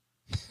were.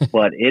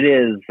 But it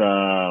is,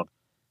 man,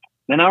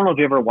 I don't know if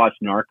you ever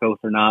watched Narcos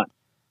or not.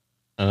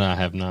 No, I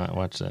have not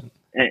watched that.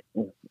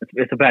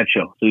 It's a bad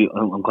show, so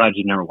I'm glad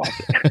you never watched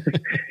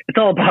it. It's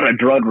all about a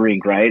drug ring,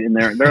 right? And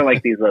they're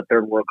like these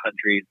third world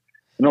countries,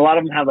 and a lot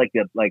of them have like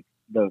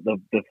the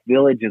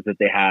villages that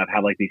they have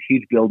like these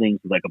huge buildings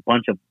with like a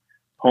bunch of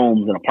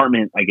homes and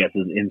apartments, I guess,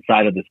 is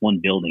inside of this one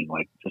building,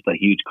 like just a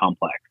huge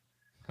complex.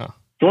 Huh.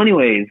 So,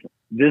 anyways,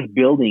 this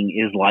building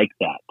is like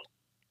that.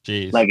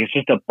 Jeez. Like it's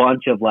just a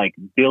bunch of like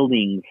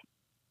buildings,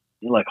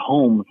 like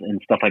homes and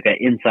stuff like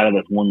that inside of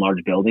this one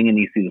large building, and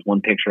you see this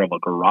one picture of a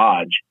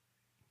garage.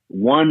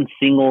 One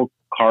single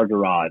car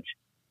garage.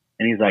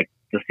 And he's like,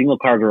 the single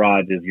car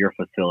garage is your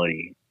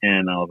facility.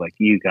 And I was like,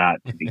 you got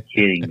to be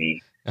kidding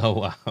me. Oh,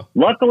 wow.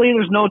 Luckily,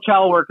 there's no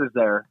child workers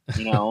there.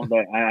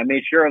 I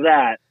made sure of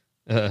that.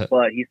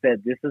 But he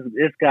said,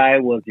 this guy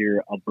was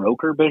a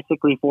broker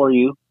basically for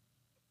you.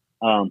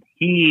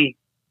 He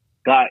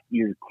got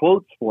your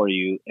quotes for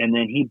you, and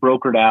then he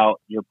brokered out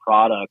your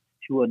product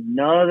to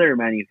another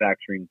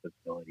manufacturing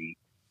facility.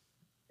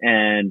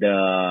 And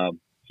that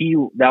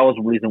was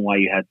the reason why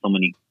you had so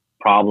many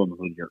problems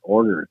with your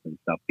orders and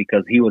stuff,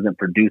 because he wasn't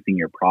producing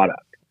your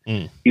product.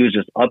 He was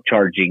just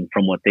upcharging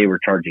from what they were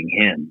charging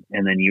him,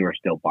 and then you were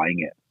still buying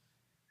it.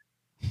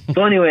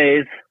 So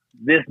anyways,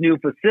 this new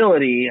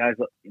facility, I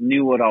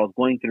knew what I was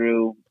going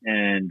through,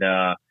 and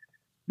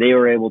they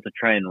were able to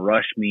try and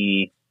rush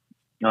me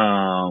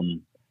to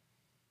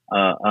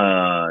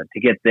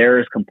get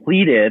theirs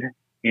completed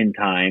in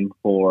time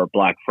for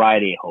Black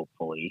Friday,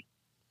 hopefully.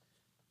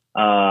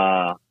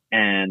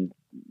 And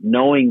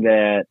knowing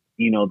that,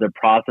 the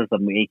process of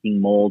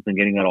making molds and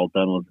getting that all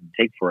done was going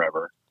to take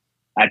forever,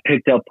 I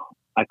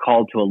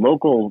called to a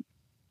local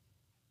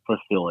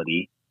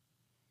facility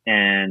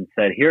and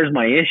said, here's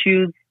my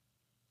issues.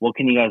 What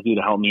can you guys do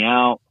to help me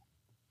out?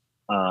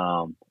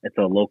 It's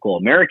a local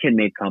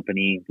American-made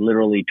company,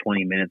 literally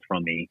 20 minutes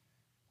from me.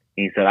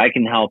 And he said, I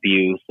can help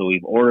you. So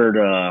we've ordered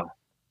a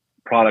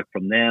product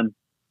from them.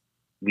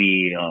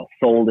 We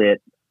sold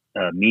it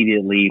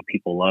immediately.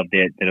 People loved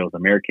it, that it was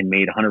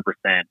American-made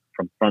 100%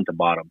 from front to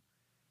bottom.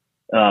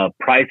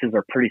 Prices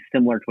are pretty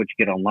similar to what you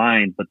get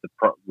online, but the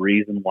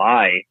reason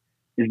why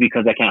is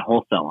because I can't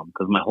wholesale them,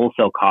 because my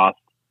wholesale cost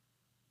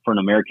for an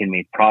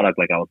American-made product,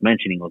 like I was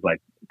mentioning, was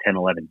like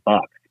 $10-11.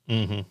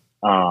 Mm-hmm.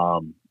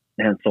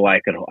 And so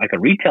I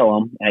could retail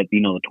them at the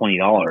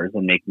 $20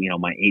 and make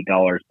my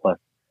 $8 plus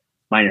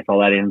minus all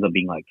that ends up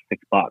being like $6.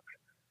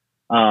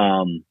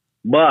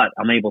 But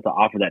I'm able to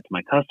offer that to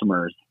my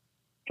customers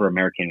for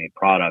American-made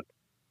product.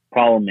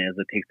 Problem is,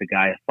 it takes a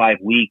guy 5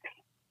 weeks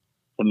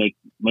to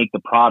make the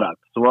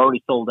product. So we're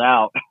already sold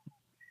out,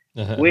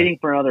 waiting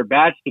for another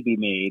batch to be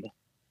made.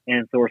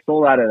 And so we're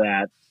sold out of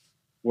that,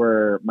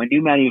 where my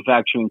new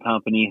manufacturing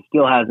company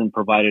still hasn't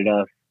provided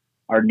us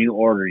our new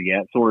order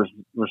yet. So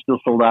we're still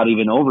sold out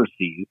even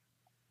overseas.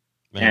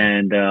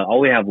 Man. And all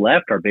we have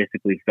left are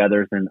basically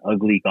feathers and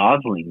ugly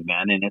goslings,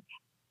 man. And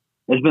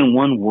it's been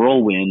one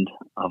whirlwind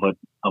of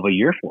a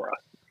year for us.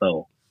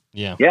 So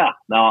yeah.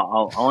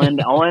 Now I'll end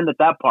at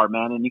that part,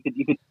 man. And you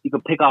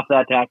could pick off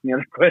that to ask me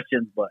other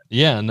questions, but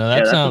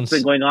that's what's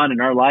been going on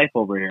in our life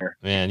over here,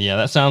 man. Yeah,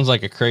 that sounds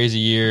like a crazy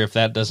year. If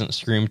that doesn't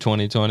scream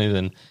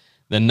 2020,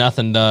 then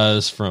nothing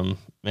does.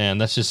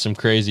 That's just some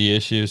crazy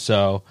issues.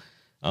 So,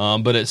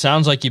 but it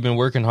sounds like you've been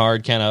working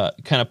hard, kind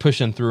of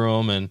pushing through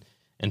them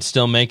and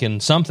still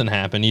making something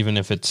happen, even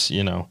if it's,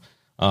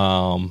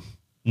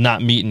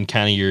 not meeting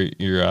kind of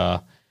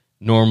your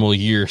normal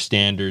year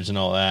standards and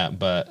all that.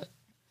 But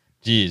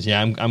geez, yeah,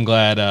 I'm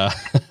glad,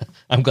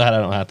 I'm glad I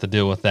don't have to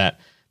deal with that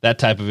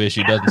type of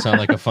issue. Doesn't sound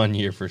like a fun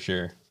year for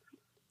sure.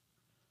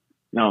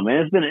 No,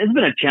 man, it's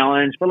been a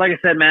challenge, but like I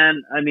said,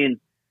 man, I mean,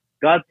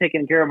 God's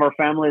taken care of our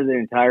family the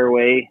entire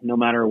way, no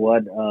matter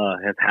what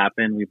has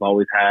happened. We've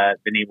always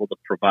been able to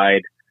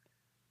provide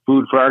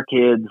food for our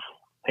kids,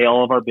 pay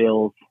all of our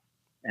bills,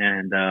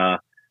 and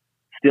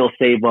still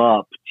save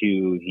up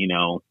to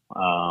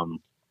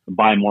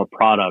buy more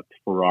product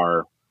for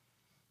our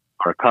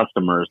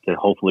customers to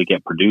hopefully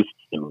get produced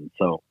soon.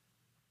 So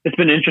it's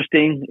been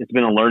interesting. It's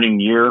been a learning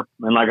year,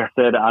 and like I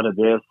said, out of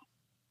this,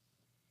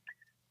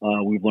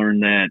 we've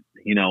learned that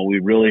we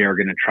really are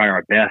going to try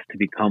our best to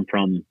become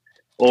from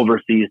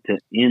overseas to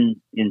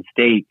in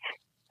states,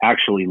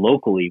 actually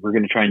locally. We're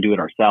going to try and do it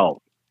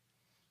ourselves.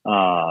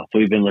 So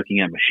we've been looking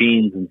at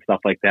machines and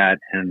stuff like that.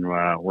 And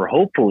we're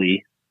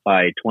hopefully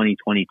by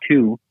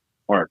 2022,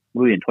 or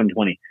really in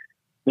 2020,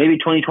 maybe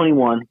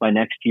 2021, by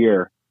next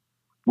year,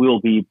 we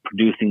will be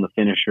producing the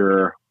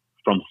finisher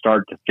from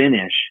start to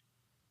finish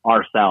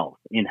ourselves,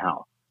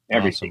 in-house,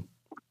 everything.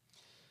 Awesome.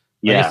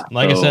 Yeah.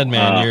 Like I said,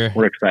 man,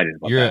 we're excited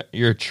about that.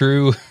 You're a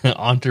true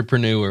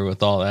entrepreneur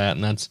with all that.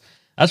 And that's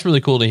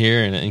really cool to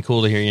hear, and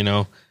cool to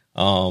hear,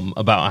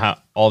 about how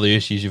all the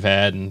issues you've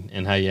had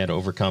and how you had to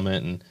overcome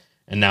it,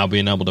 and now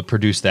being able to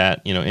produce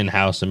that,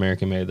 in-house,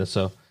 American made.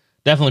 So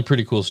definitely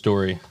pretty cool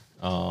story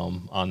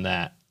on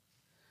that.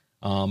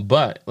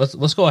 But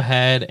let's go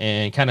ahead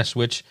and kind of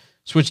switch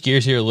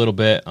gears here a little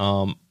bit.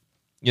 I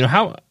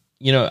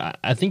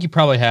think you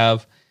probably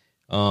have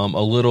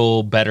a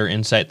little better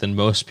insight than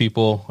most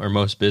people or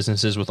most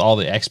businesses with all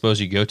the expos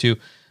you go to.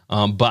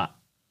 But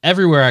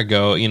everywhere I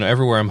go,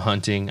 everywhere I'm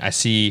hunting, I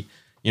see,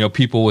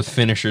 people with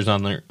finishers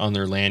on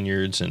their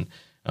lanyards and,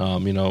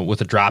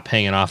 with a drop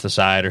hanging off the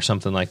side or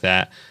something like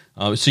that.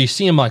 So you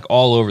see them like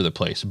all over the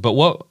place. But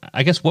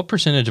what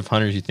percentage of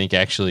hunters you think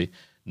actually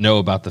know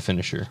about the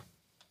finisher?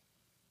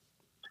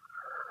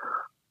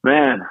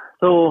 Man,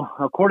 so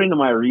according to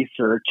my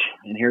research,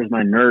 and here's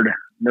my nerd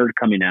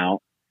coming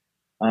out.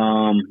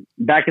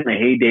 Back in the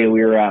heyday,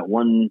 we were at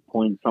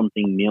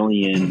 1-point-something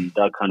million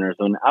duck hunters,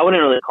 and I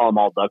wouldn't really call them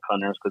all duck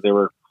hunters because they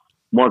were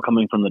more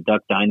coming from the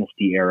Duck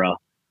Dynasty era.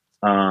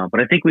 But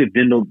I think we've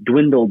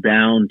dwindled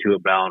down to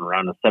about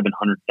around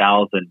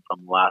 700,000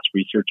 from the last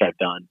research I've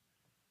done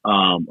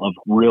of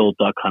real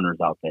duck hunters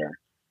out there.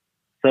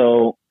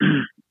 So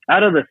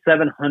out of the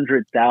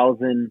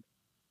 700,000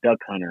 duck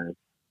hunters,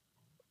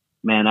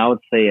 man, I would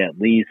say at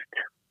least,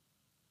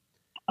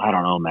 I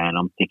don't know, man,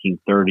 I'm thinking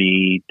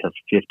 30 to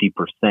 50%.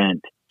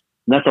 And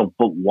that's a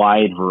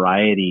wide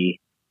variety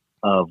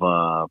of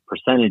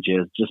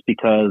percentages, just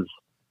because,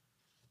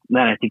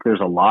 man, I think there's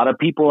a lot of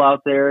people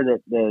out there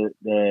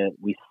that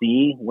we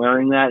see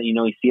wearing that.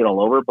 You see it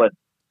all over, but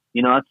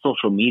that's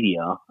social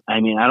media. I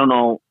mean, I don't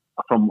know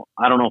from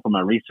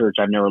my research,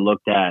 I've never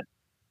looked at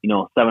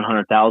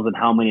 700,000.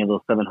 How many of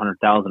those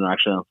 700,000 are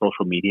actually on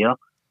social media?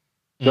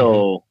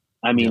 So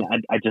I mean,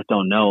 I just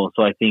don't know.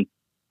 So I think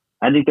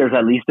there's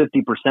at least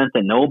 50%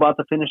 that know about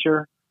the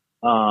finisher.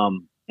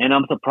 And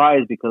I'm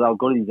surprised because I'll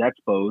go to these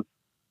expos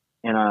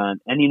and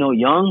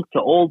young to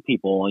old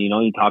people,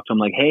 you talk to them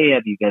like, hey,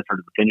 have you guys heard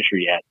of the finisher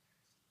yet?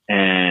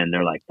 And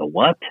they're like, the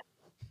what?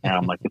 And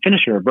I'm like, the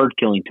finisher, a bird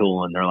killing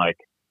tool. And they're like,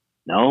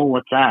 no,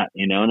 what's that?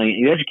 And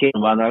you educate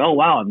them about it. They're like, oh,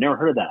 wow, I've never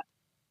heard of that.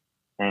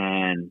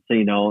 And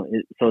so,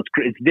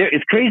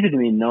 it's crazy to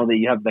me to know that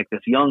you have like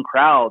this young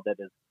crowd that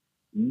has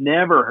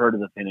never heard of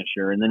the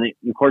finisher. And then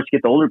of course you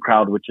get the older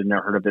crowd, which has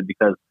never heard of it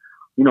because,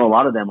 a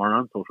lot of them aren't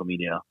on social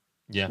media.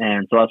 Yeah.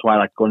 And so that's why I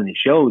like going to these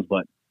shows,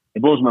 but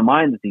it blows my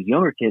mind that these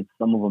younger kids,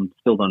 some of them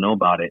still don't know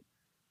about it.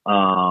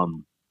 Or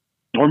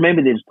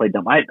maybe they just play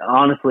dumb. I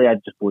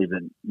just believe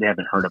that they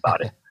haven't heard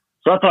about it.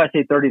 So that's why I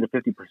say 30 to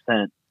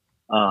 50%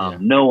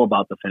 know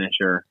about the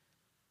finisher.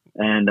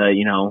 And,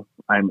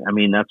 I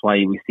mean, that's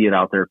why we see it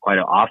out there quite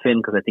often,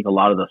 because I think a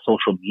lot of the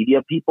social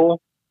media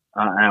people,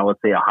 I would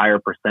say a higher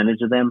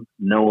percentage of them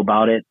know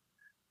about it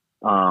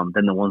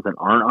than the ones that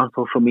aren't on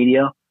social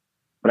media.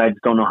 But I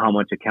just don't know how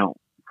much account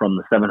from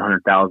the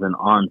 700,000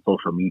 on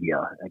social media,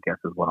 I guess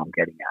is what I'm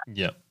getting at.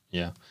 Yeah.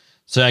 Yeah.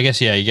 So I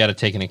guess, yeah, you got to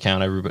take into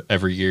account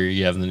every year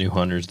you have the new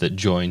hunters that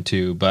join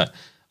too. But,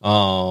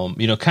 kind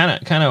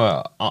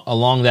of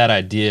along that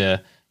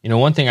idea,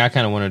 one thing I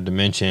kind of wanted to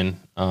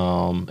mention,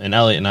 and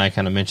Elliot and I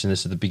kind of mentioned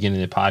this at the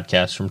beginning of the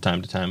podcast from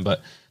time to time,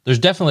 but there's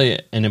definitely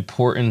an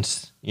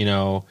importance,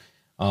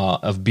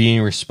 of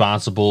being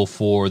responsible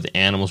for the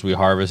animals we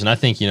harvest. And I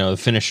think, the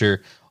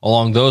finisher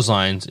along those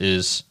lines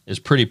is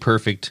pretty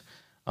perfect,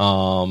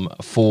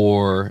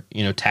 for,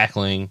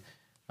 tackling,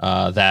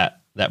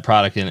 that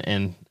product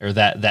or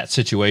that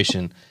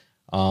situation.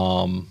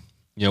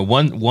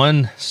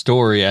 One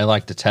story I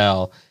like to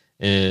tell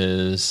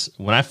is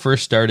when I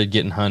first started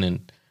getting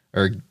hunting,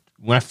 or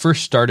when I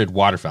first started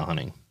waterfowl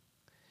hunting.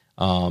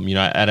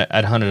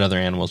 I'd hunted other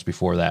animals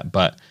before that,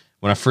 but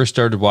when I first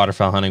started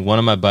waterfowl hunting, one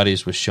of my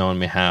buddies was showing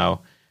me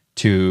how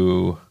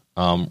to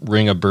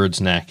ring a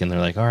bird's neck, and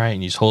they're like, all right,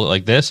 and you just hold it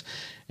like this,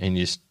 and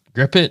you just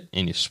grip it,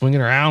 and you swing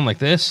it around like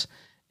this,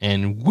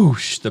 and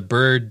whoosh, the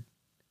bird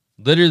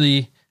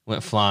literally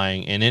went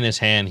flying, and in his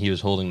hand he was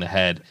holding the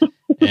head.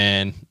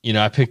 And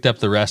I picked up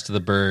the rest of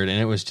the bird,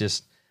 and it was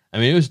just,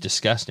 it was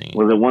disgusting.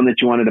 Was it one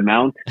that you wanted to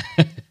mount?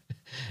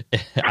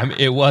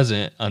 It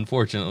wasn't,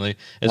 unfortunately.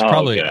 It's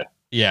probably okay.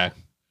 Yeah.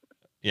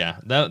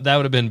 That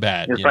would have been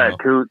bad. It's like a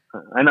coot.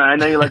 I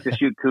know you like to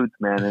shoot coots,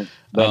 man.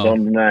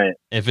 Don't deny it.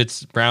 If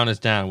it's brown as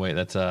down, wait,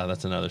 that's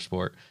another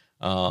sport.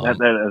 Yeah.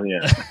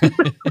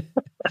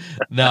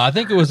 No, I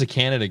think it was a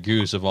Canada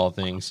goose of all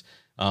things.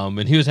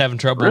 And he was having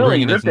trouble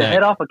ringing his neck. The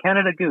head off a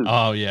Canada goose.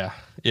 Oh yeah,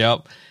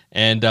 yep.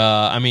 And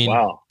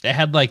wow. They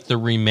had like the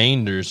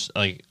remainders.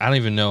 Like, I don't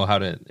even know how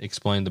to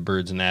explain the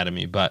bird's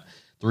anatomy, but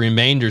the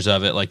remainders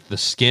of it, like the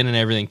skin and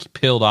everything,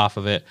 peeled off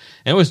of it,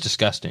 and it was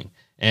disgusting.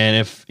 And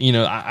if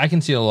I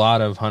can see a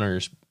lot of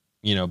hunters,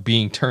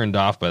 being turned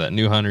off by that.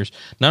 New hunters.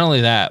 Not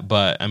only that,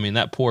 but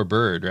that poor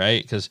bird,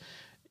 right? Because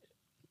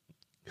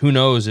who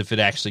knows if it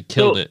actually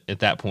killed it at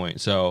that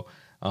point. So.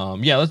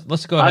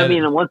 Let's go ahead.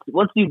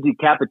 Once you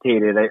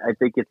decapitate it, I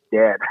think it's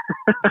dead.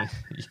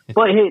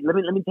 But hey, let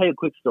me tell you a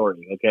quick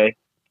story, okay?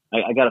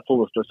 I got a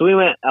full story. So we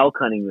went elk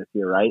hunting this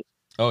year, right?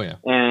 Oh yeah.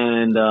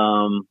 And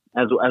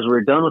as we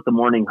were done with the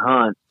morning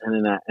hunt,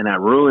 and I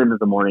ruined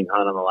the morning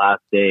hunt on the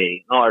last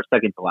day. Oh, our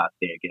second to last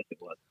day, I guess it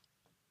was.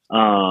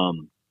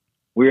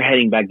 We were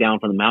heading back down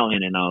from the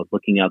mountain, and I was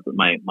looking out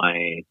my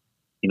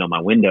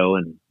window,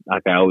 and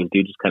like I always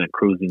do, just kind of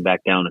cruising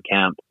back down to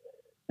camp.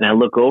 And I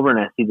look over and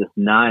I see this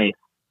nice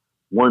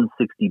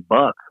 160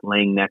 buck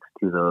laying next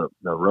to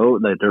the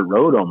road, the dirt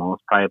road,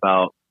 almost probably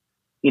about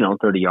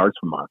 30 yards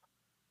from us.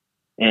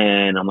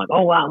 And I'm like,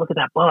 oh wow, look at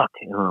that buck.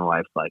 And my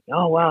wife's like,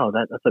 oh wow,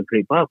 that's a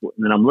great buck. And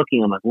then I'm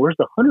looking, I'm like, where's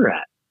the hunter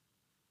at?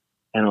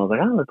 And I was like,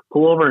 oh, let's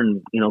pull over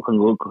and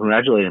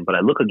congratulate him. But I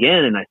look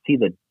again and I see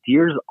the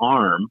deer's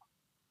arm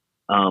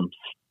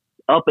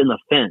up in the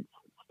fence,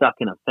 stuck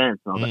in a fence.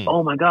 And I was like,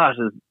 oh my gosh,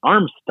 his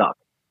arm's stuck.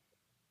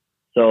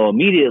 So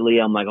immediately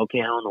I'm like,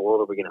 okay, how in the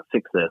world are we going to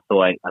fix this?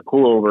 So I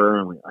pull over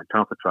and I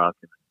turn off the truck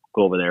and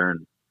go over there,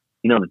 and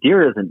the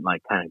deer isn't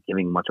like kind of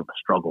giving much of a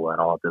struggle at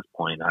all at this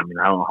point. I don't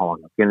know how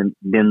long I've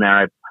been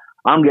there.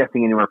 I'm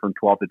guessing anywhere from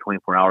 12 to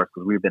 24 hours,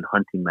 because we've been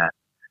hunting that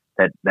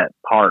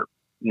part,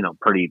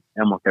 pretty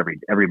almost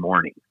every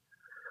morning.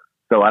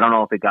 So I don't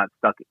know if it got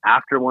stuck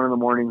after one of the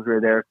mornings we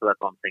were there. So that's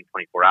why I'm saying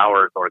 24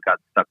 hours, or it got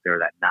stuck there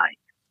that night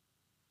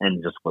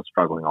and just was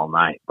struggling all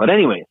night. But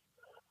anyways,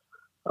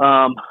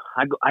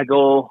 I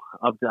go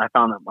up. I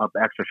found an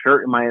extra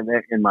shirt in my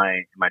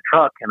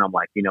truck, and I'm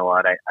like, you know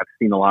what? I've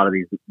seen a lot of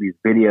these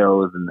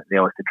videos, and they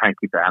always try and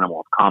keep the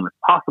animal as calm as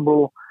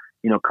possible.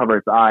 Cover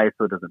its eyes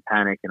so it doesn't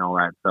panic and all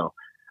that. So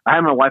I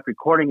had my wife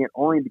recording it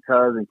only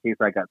because in case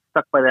I got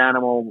stuck by the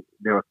animal,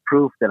 there was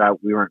proof that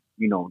we weren't,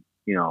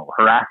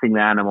 harassing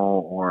the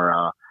animal,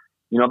 or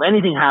if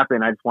anything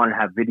happened, I just wanted to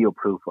have video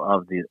proof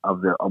of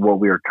what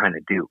we were trying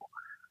to do.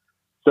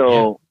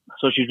 So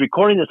she's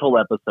recording this whole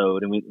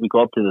episode, and we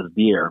go up to this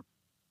deer.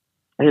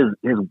 His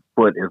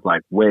foot is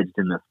like wedged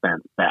in this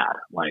fence bad.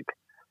 Like,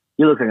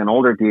 he looks like an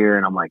older deer,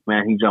 and I'm like,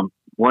 man, he jumped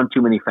one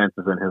too many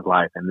fences in his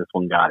life, and this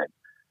one got it.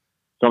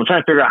 So I'm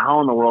trying to figure out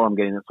how in the world I'm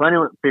getting this. So I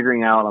ended up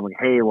figuring out, I'm like,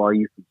 hey, well, I'll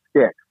use some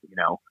sticks,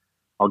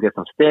 I'll get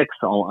some sticks,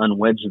 I'll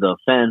unwedge the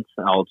fence,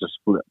 and I'll just,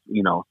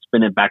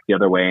 spin it back the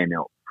other way, and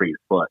it'll free his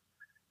foot.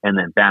 And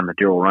then, bam, the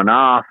deer will run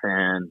off,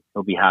 and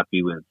he'll be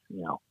happy with,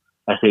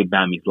 I saved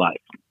Bammy's life.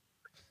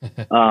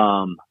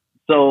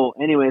 So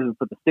anyways, we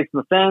put the sticks in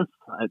the fence.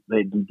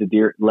 The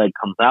deer leg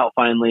comes out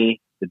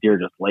finally. The deer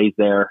just lays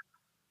there,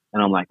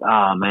 and I'm like,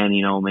 man,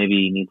 maybe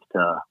he needs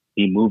to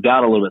be moved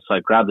out a little bit. So I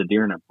grab the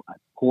deer and I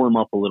pull him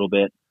up a little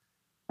bit,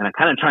 and I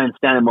kind of try and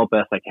stand him up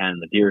best I can.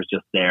 The deer's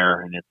just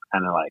there, and it's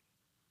kind of like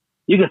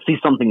you can see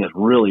something is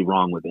really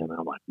wrong with him. And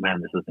I'm like,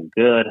 man, this isn't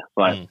good.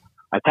 So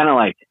I kind of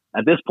like,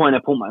 at this point, I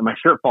pull my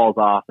shirt falls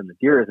off, and the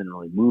deer isn't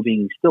really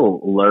moving. He's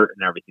still alert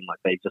and everything like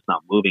that. He's just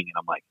not moving, and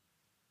I'm like,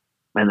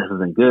 man, this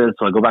isn't good.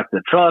 So I go back to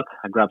the truck,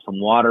 I grab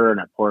some water, and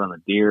I pour it on the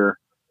deer,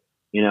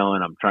 and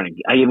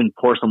I even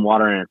pour some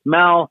water in its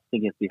mouth,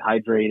 thinking it's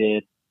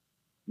dehydrated.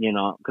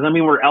 because I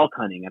mean we're elk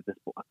hunting at this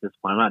point.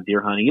 I'm not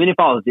deer hunting. Even if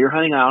I was deer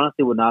hunting, I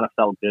honestly would not have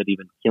felt good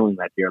even killing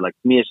that deer. Like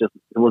to me, it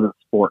wasn't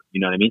sport.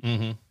 You know what I mean?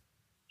 Mm-hmm.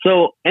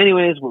 So,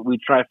 anyways, we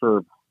try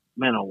for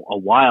a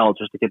while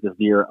just to get this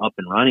deer up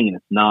and running, and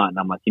it's not. And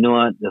I'm like, you know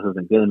what? This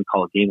isn't good. Let me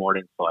call a game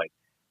warden. So I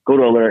go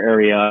to alert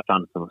area,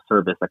 found some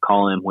service. I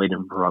call him, wait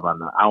him for about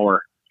an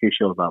hour. He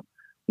shows up.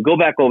 We go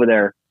back over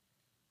there,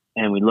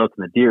 and we look,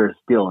 and the deer is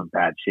still in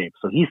bad shape.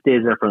 So he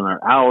stays there for another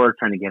hour,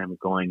 trying to get him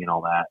going and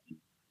all that. And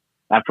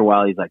after a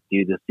while, he's like,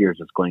 dude, this deer is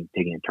just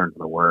taking a turn for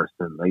the worst,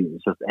 and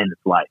it's just end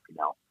its life,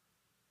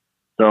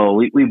 So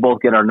we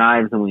both get our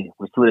knives, and we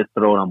slit its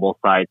throat on both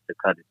sides to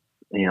cut it.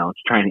 To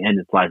try and end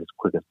its life as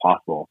quick as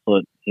possible.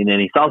 So, and then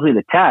he sells me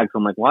the tag. So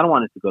I'm like, well, I don't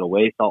want it to go to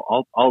waste.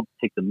 I'll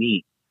take the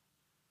meat.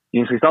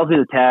 So he sells me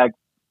the tag.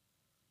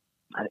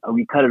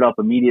 We cut it up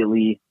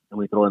immediately, and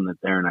we throw it in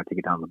there, and I take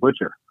it down to the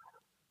butcher.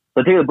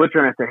 So I take it to the butcher,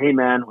 and I say, hey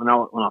man, when I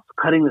was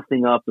cutting this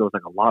thing up, there was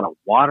like a lot of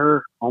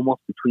water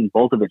almost between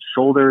both of its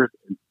shoulders.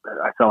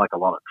 I felt like a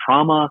lot of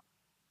trauma.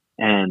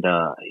 And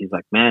he's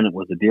like, man, it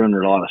was a deer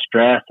under a lot of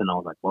stress. And I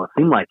was like, well, it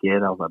seemed like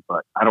it. I was like,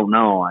 but I don't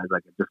know. I was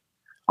like,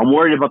 I'm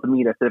worried about the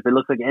meat. I said, if it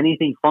looks like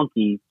anything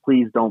funky,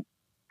 please don't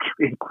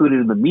include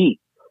it in the meat.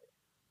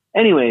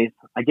 Anyways,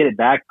 I get it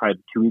back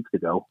probably 2 weeks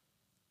ago,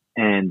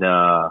 and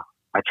I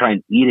try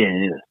and eat it,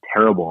 and it is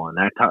terrible. And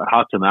I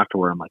talked to him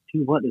afterward. I'm like,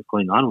 dude, what is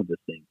going on with this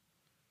thing?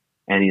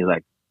 And he's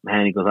like,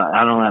 man, he goes,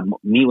 I don't know, that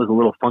meat was a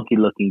little funky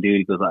looking, dude.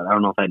 He goes, I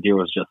don't know if that deer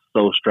was just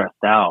so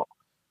stressed out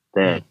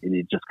that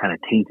it just kind of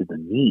tainted the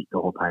meat the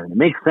whole time. And it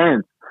makes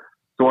sense.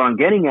 So what I'm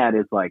getting at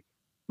is like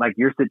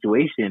your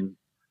situation,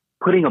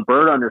 putting a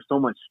bird under so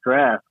much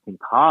stress can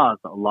cause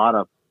a lot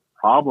of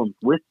problems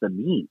with the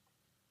meat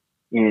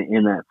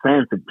in that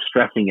sense of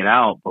stressing it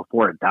out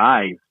before it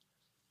dies,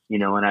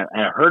 and I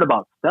heard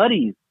about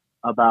studies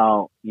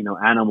about,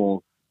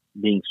 animals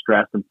being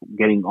stressed and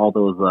getting all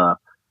those,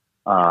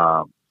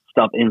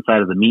 stuff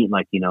inside of the meat,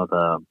 like,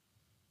 I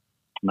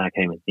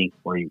can't even think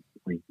where you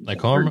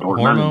like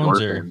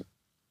hormones or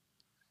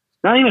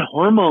not even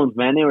hormones,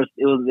 man. They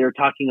were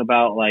talking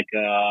about like,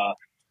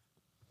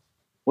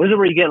 what is it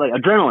where you get like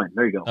adrenaline?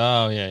 There you go.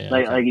 Oh yeah.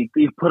 Like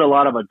you put a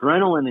lot of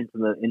adrenaline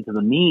into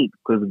the meat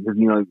because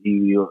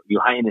you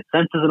heighten its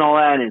senses and all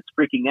that, and it's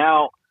freaking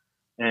out,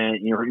 and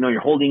you're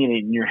holding it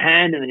in your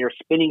hand, and then you're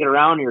spinning it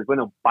around, and you're going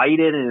to bite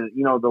it, and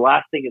the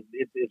last thing is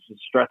it's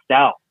just stressed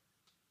out.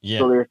 Yeah.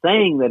 So they're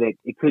saying that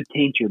it could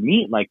taint your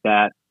meat like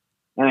that,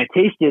 and I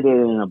tasted it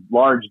in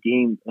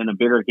a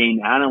bigger game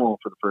animal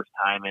for the first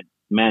time, and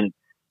man,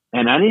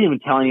 and I didn't even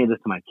tell any of this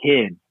to my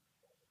kids.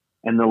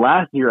 And the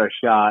last deer I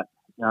shot.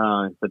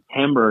 In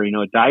September,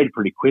 it died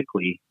pretty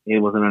quickly. It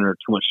wasn't under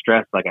too much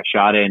stress. Like I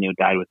shot it and it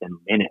died within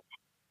minutes.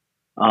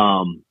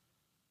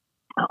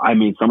 I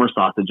made summer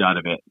sausage out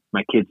of it.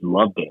 My kids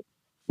loved it.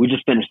 We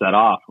just finished that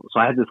off. So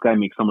I had this guy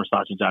make summer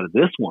sausage out of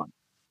this one.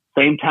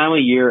 Same time of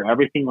year,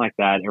 everything like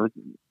that.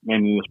 Everything,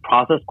 it was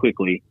processed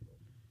quickly.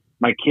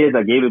 My kids,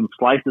 I gave them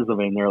slices of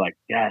it, and they're like,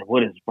 Dad,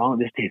 what is wrong?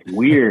 This tastes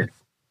weird.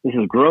 This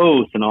is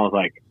gross. And I was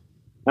like,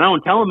 and I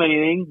don't tell them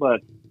anything, but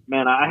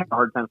man, I have a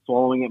hard time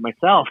swallowing it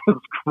myself. It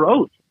was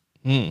gross.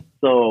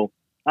 So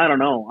I don't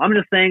know. I'm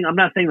just saying, I'm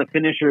not saying the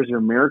finisher is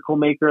your miracle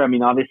maker. I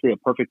mean, obviously a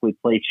perfectly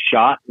placed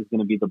shot is going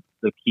to be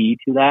the key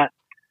to that,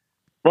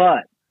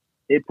 but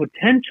it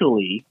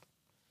potentially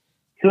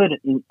could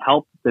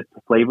help the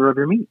flavor of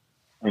your meat.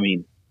 I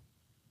mean,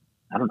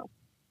 I don't know.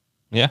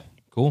 Yeah.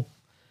 Cool.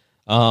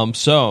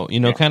 So,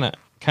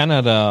 kind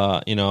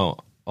of,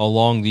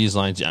 along these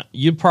lines,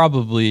 you're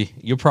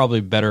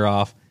probably better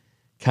off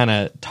kind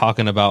of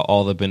talking about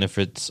all the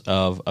benefits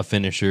of a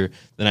finisher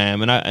than I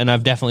am. And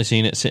I've definitely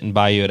seen it sitting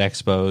by you at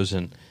expos.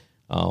 And,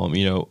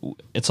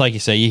 it's like you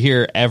say, you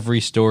hear every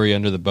story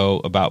under the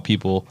boat about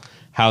people,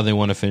 how they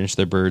want to finish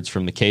their birds,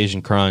 from the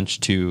Cajun crunch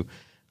to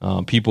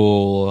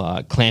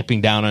people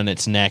clamping down on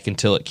its neck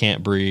until it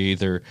can't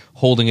breathe, or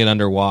holding it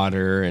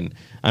underwater. And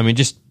I mean,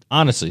 just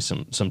honestly,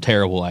 some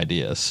terrible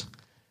ideas.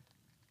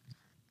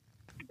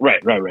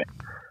 Right.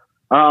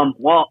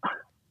 Well,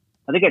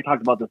 I think I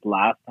talked about this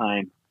last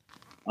time.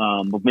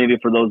 But maybe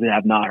for those that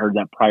have not heard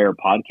that prior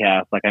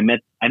podcast, like I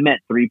met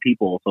 3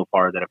 people so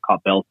far that have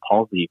caught Bell's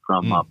palsy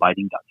from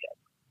biting duckheads.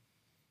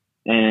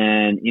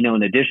 And, in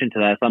addition to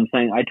that, so I'm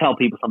saying, I tell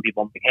some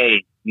people, I'm like,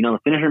 hey, the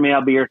finisher may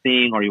not be your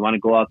thing, or you want to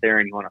go out there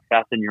and you want to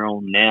fasten your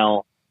own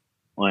nail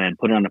and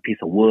put it on a piece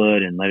of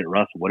wood and let it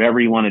rust, whatever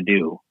you want to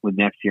do with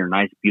next to your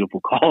nice, beautiful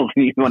calls.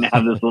 You want to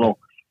have this little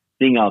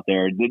thing out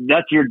there.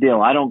 That's your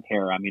deal. I don't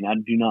care. I mean, I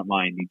do not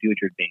mind. You do it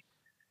your thing.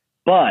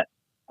 But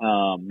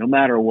no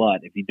matter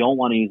what, if you don't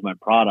want to use my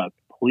product,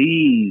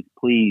 please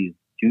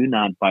do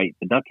not bite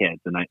the duckheads.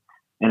 And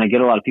I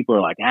get a lot of people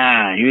are like,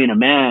 you ain't a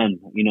man,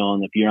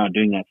 and if you're not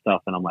doing that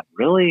stuff. And I'm like,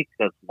 really?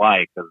 Because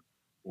why? Because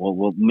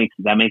what makes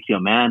you a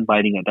man,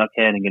 biting a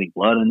duckhead and getting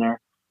blood in there?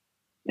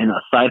 And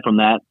aside from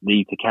that,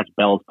 you could catch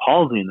Bell's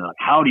palsy, and they're like,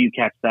 how do you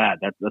catch that?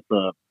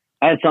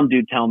 I had some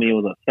dude tell me it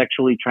was a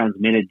sexually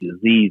transmitted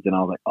disease, and I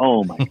was like,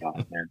 oh my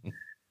God, man,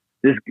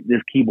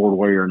 this keyboard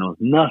warrior knows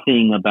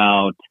nothing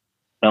about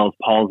Bell's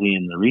palsy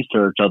in the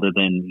research other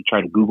than you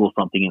try to Google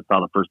something and saw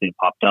the first thing that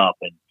popped up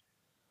and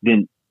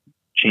didn't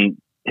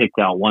pick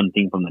out one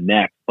thing from the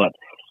next. But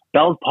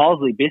Bell's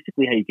palsy,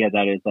 basically how you get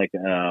that is like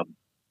a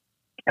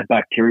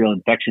bacterial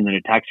infection that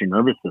attacks your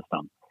nervous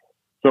system.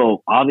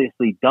 So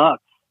obviously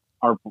ducks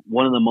are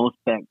one of the most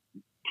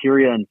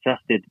bacteria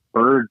infested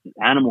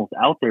animals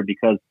out there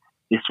because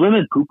they swim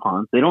in poop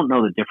ponds. They don't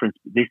know the difference.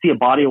 They see a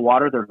body of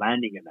water, they're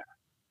landing in there.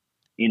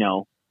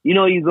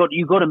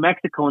 You go to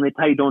Mexico and they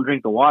tell you don't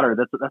drink the water.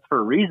 That's for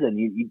a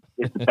reason.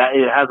 It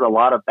has a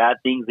lot of bad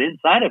things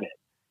inside of it.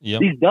 Yep.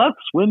 These ducks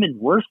swim in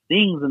worse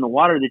things in the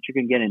water that you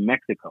can get in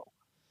Mexico.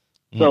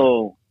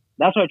 So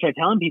that's what I try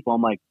telling people.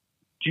 I'm like,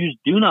 just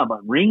do not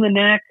wring the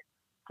neck,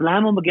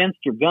 slam them against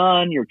your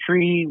gun, your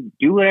tree,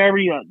 do whatever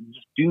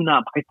just do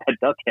not bite that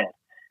duck head.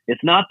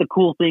 It's not the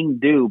cool thing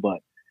to do, but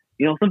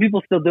some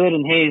people still do it,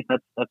 and hey,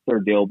 that's their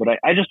deal. But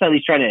I just at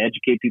least try to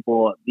educate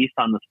people at least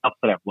on the stuff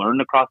that I've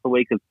learned across the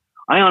way, because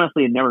I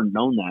honestly had never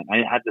known that. I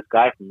had this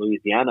guy from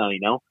Louisiana,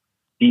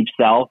 deep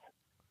south,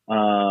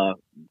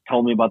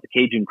 told me about the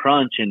Cajun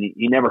Crunch, and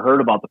he never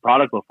heard about the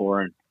product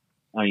before, and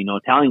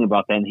telling me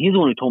about that. And he's the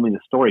one who told me the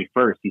story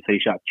first. He said he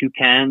shot 2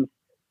 cans.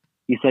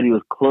 He said he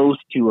was close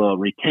to a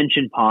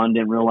retention pond,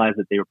 didn't realize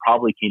that they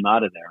probably came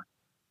out of there.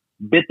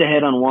 Bit the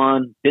head on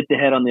one, bit the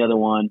head on the other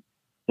one.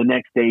 The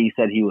next day he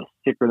said he was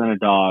sicker than a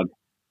dog.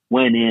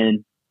 Went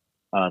in.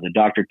 The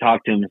doctor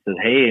talked to him and said,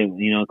 hey,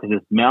 because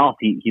his mouth,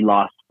 he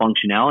lost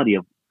functionality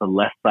of the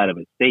left side of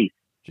his face.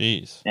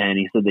 Jeez. And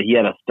he said that he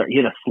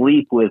had to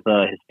sleep with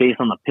his face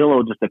on the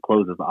pillow just to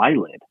close his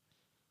eyelid.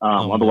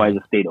 Otherwise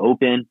it stayed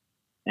open.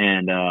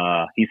 And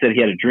he said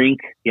he had a drink.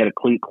 He had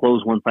to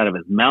close one side of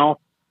his mouth.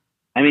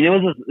 I mean, it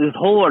was this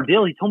whole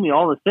ordeal. He told me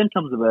all the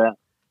symptoms of it.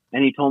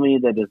 And he told me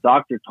that his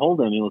doctor told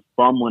him it was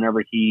from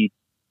whenever he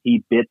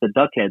bit the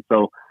duck head.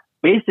 So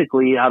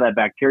basically how that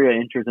bacteria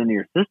enters into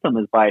your system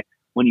is by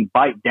when you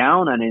bite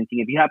down on anything.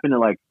 If you happen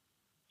to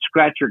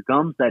scratch your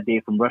gums that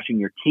day from brushing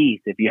your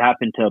teeth, if you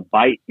happen to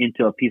bite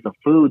into a piece of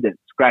food that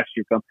scratched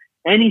your gum,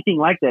 anything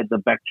like that, the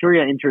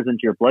bacteria enters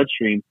into your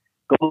bloodstream,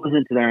 goes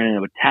into there, and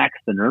it attacks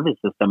the nervous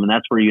system. And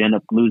that's where you end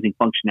up losing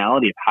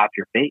functionality of half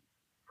your face.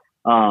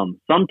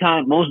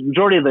 Sometimes,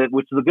 majority of it,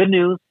 which is the good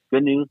news,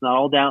 not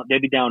all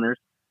Debbie Downers.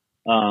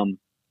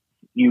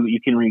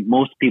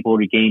 Most people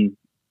regain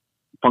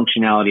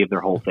functionality of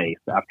their whole face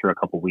after a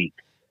couple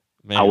weeks.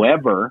 Man.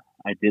 However,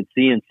 I did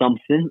see in some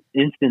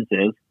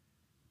instances,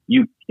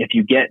 if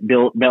you get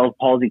Bell's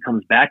palsy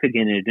comes back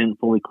again and it didn't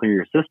fully clear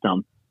your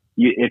system,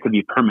 it could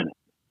be permanent.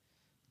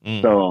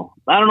 So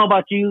I don't know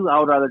about you. I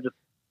would rather just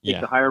take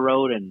the higher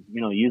road and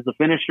use the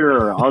finisher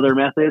or other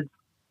methods.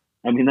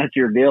 I mean, that's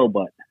your deal,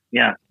 but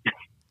yeah.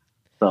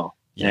 So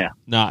yeah.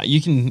 No, you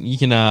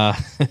can.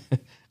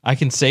 I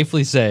can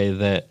safely say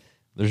that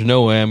there's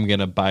no way I'm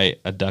gonna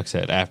bite a duck's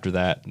head after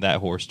that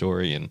horror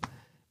story. And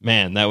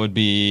man, that would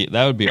be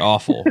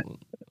awful.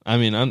 I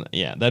mean,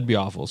 that'd be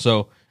awful.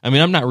 So, I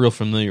mean, I'm not real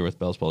familiar with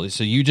Bell's palsy.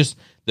 So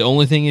the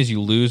only thing is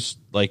you lose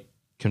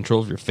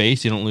control of your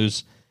face. You don't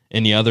lose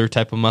any other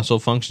type of muscle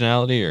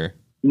functionality, or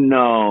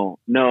no.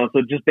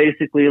 So just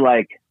basically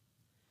like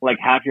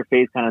half your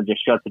face kind of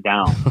just shuts it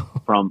down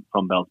from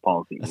Bell's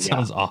palsy. That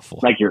sounds awful.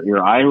 Like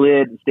your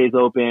eyelid stays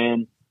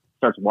open,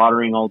 starts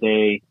watering all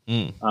day.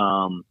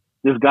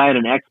 This guy at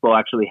an expo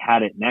actually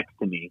had it next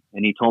to me,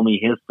 and he told me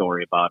his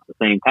story about the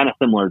same kind of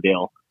similar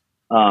deal.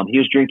 He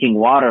was drinking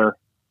water,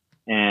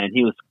 and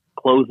he was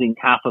closing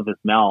half of his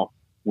mouth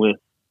with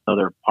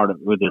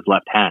his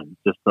left hand,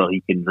 just so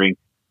he can drink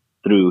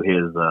through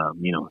his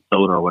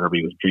soda or whatever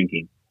he was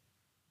drinking.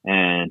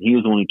 And he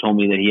was the one who told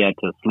me that he had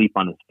to sleep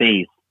on his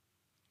face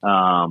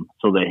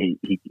so that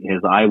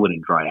his eye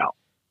wouldn't dry out.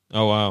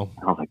 Oh wow!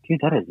 And I was like,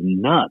 dude, that is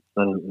nuts.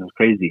 That was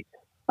crazy.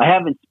 I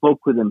haven't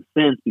spoke with him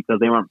since because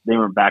they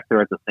weren't back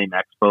there at the same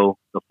expo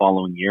the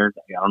following year.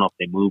 I don't know if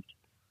they moved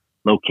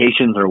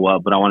locations or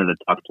what, but I wanted to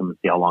talk to him and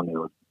see how long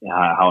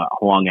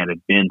it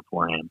had been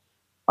for him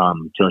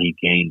until he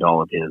gained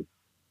all of his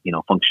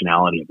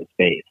functionality of his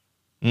face.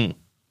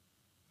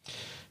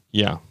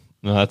 Yeah,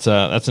 no, that's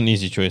an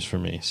easy choice for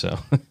me. So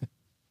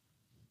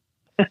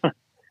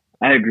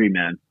I agree,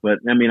 man. But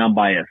I mean, I'm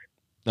biased.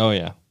 Oh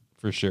yeah,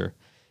 for sure.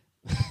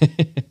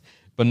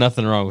 But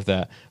nothing wrong with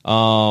that.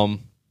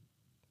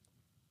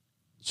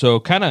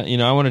 So kind of,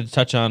 I wanted to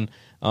touch on,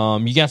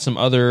 you got some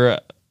other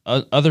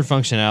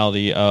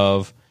functionality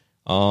of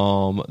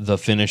the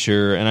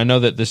finisher, and I know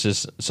that this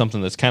is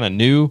something that's kind of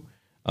new.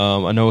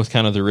 I know with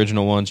kind of the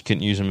original ones, you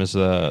couldn't use them as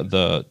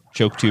the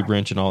choke tube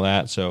wrench and all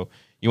that. So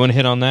you want to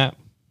hit on that?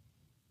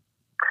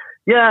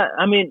 Yeah,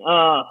 I mean,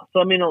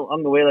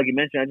 along the way, like you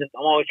mentioned, I'm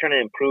always trying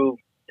to improve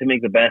to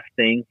make the best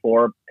thing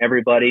for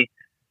everybody.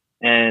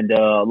 And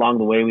along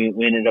the way,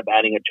 we ended up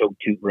adding a choke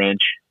tube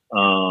wrench,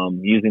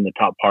 using the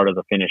top part of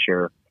the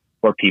finisher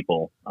for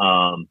people.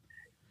 I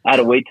had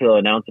to wait to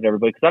announce it to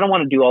everybody because I don't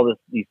want to do all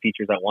these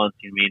features at once.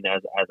 You mean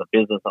as a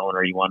business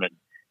owner, you want to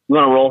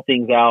roll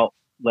things out,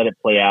 let it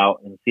play out,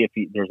 and see if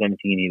there's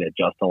anything you need to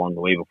adjust along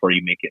the way before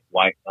you make it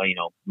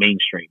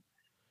mainstream.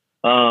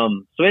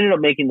 So we ended up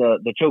making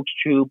the chokes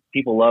chew.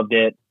 People loved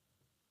it.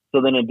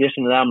 So then in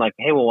addition to that, I'm like,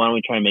 hey, well, why don't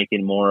we try and make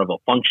it more of a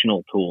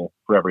functional tool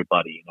for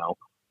everybody, you know?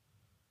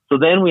 So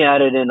then we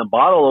added in a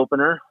bottle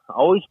opener,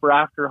 always for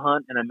after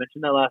hunt. And I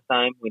mentioned that last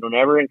time. We don't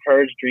ever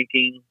encourage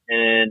drinking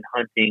and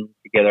hunting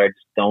together. I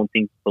just don't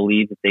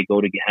believe that they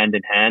go hand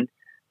in hand.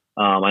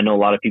 I know a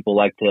lot of people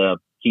like to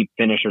keep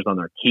finishers on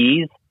their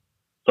keys.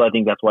 So I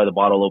think that's why the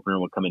bottle opener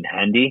would come in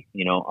handy,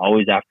 you know,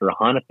 always after a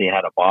hunt, if they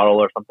had a bottle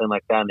or something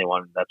like that, and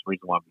that's the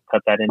reason why we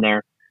cut that in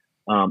there.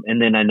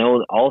 And then I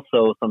know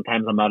also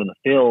sometimes I'm out in the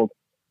field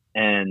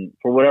and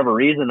for whatever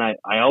reason,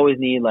 I always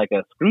need like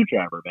a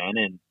screwdriver,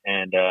 man.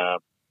 And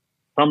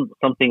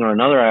something or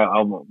another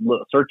I'm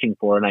searching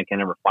for and I can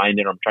never find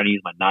it, or I'm trying to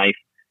use my knife.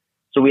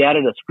 So we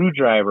added a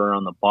screwdriver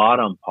on the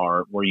bottom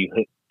part where you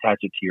attach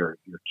it to your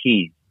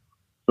keys.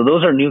 So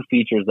those are new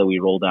features that we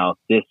rolled out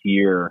this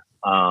year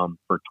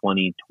for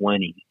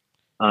 2020.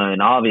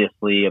 And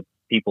obviously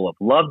people have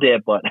loved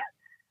it, but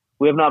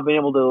we have not been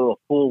able to do a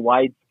full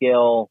wide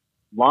scale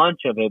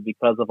launch of it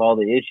because of all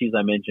the issues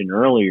I mentioned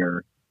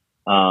earlier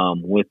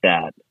with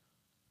that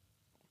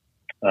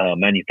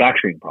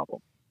manufacturing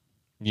problem.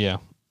 Yeah.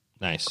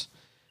 Nice.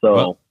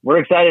 So we're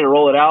excited to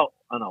roll it out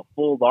on a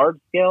full large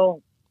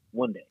scale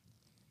one day.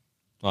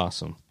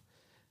 Awesome.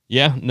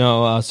 Yeah,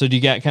 no. So do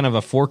you got kind of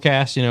a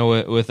forecast, you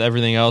know, with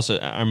everything else?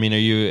 I mean, are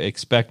you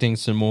expecting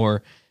some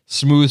more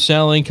smooth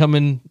sailing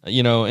coming,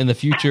 you know, in the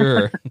future?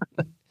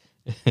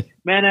 Or?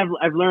 Man,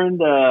 I've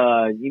learned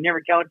you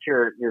never count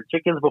your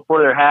chickens before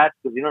they're hatched,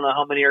 because you don't know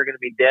how many are going to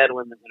be dead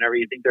whenever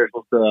you think they're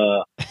supposed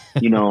to,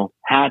 you know,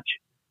 hatch.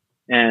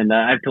 And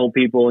I've told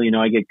people, you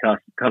know, I get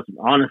customers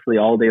honestly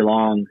all day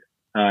long.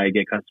 I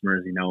get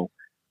customers, you know,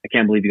 I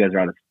can't believe you guys are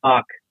out of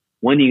stock.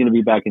 When are you going to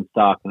be back in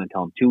stock? And I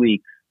tell them 2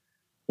 weeks.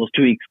 Those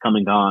 2 weeks come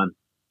and gone.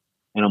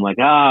 And I'm like,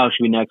 it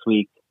should be next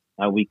week.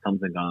 That week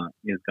is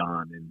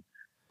gone. And,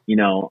 you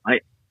know,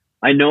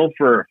 I know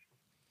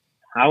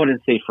I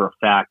wouldn't say for a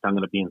fact I'm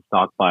going to be in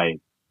stock by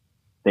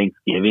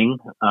Thanksgiving.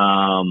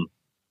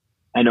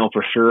 I know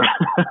for sure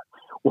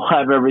we'll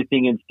have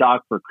everything in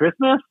stock for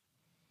Christmas.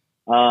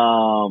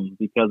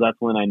 Because that's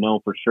when I know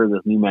for sure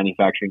this new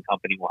manufacturing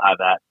company will have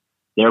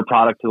their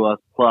product to us.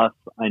 Plus,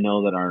 I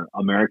know that our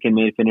American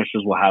made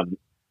finishers will have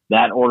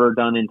that order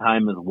done in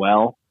time as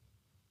well.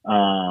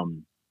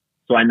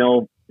 So I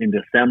know in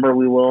December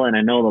we will, and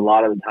I know a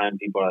lot of the time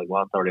people are like,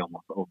 well, it's already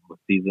almost over the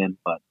season,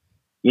 but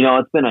you know,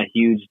 it's been a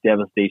huge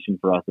devastation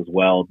for us as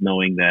well,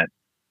 knowing that,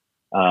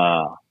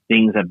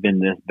 things have been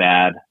this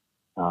bad,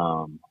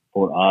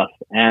 for us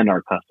and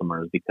our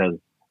customers, because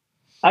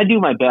I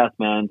do my best,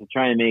 man, to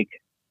try and make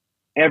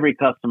every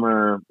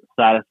customer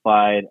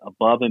satisfied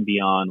above and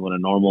beyond what a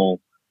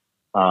normal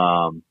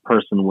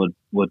person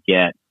would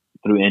get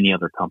through any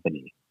other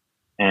company.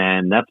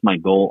 And that's my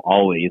goal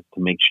always,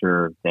 to make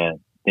sure that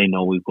they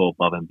know we go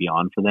above and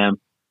beyond for them,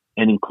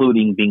 and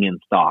including being in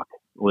stock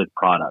with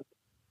product.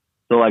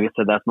 So like I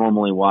said, that's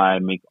normally why I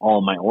make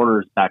all my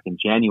orders back in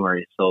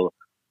January, so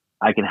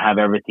I can have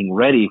everything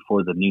ready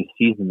for the new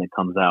season that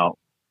comes out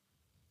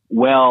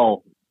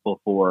well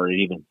before it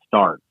even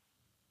starts.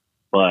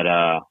 But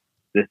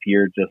this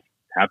year just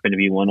happened to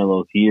be one of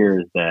those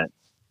years that,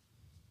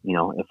 you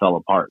know, it fell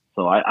apart.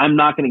 So I'm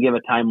not going to give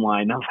a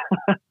timeline of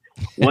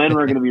when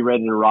we're going to be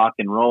ready to rock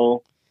and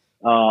roll,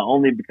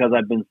 only because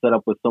I've been set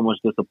up with so much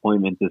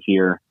disappointment this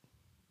year,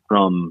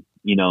 from,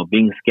 you know,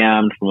 being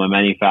scammed from a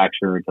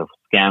manufacturer to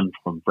scammed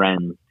from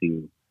friends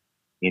to,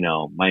 you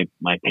know, my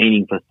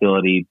painting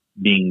facility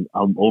being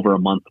over a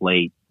month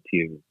late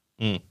to,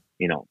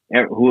 you know,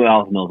 who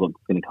else knows what's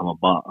going to come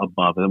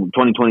above.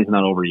 2020 is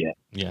not over yet.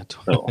 Yeah.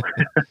 So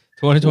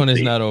 2020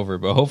 is not over,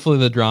 but hopefully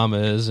the drama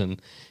is and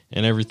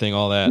everything,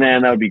 all that.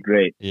 Man, that would be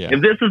great. Yeah.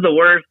 If this is the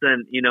worst,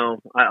 then, you know,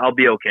 I'll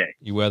be okay.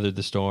 You weathered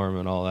the storm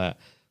and all that.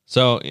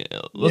 So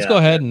let's go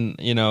ahead and,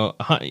 you know,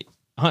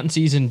 hunting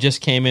season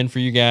just came in for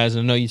you guys.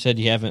 I know you said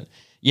you haven't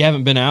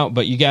been out,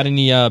 but you got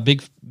any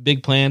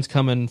big plans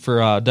coming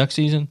for duck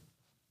season?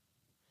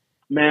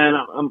 Man,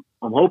 I'm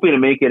hoping to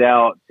make it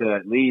out to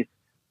at least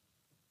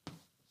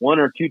 1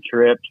 or 2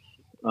 trips.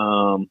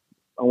 I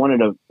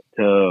wanted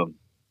to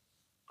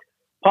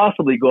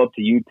possibly go up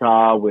to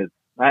Utah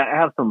I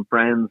have some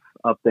friends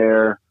up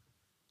there,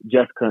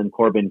 Jessica and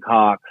Corbin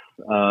Cox.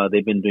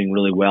 They've been doing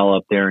really well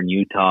up there in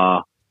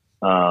Utah.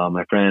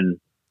 My friend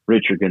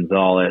Richard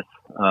Gonzalez,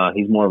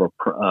 he's more of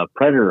a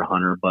predator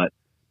hunter, but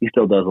he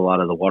still does a lot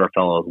of the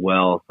waterfowl as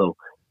well. So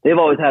they've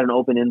always had an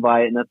open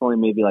invite, and that's only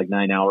maybe like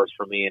 9 hours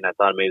for me. And I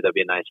thought maybe that'd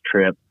be a nice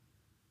trip.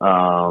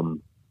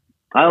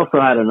 I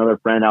also had another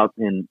friend out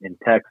in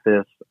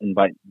Texas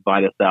invite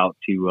us out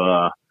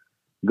to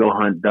go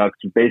hunt ducks.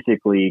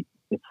 Basically,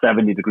 it's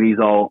 70 degrees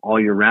all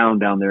year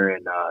round down there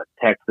in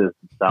Texas.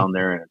 It's down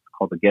there, and it's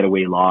called the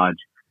Getaway Lodge.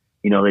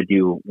 You know, they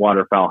do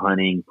waterfowl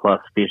hunting plus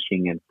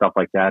fishing and stuff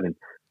like that. And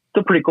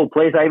it's a pretty cool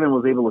place. I even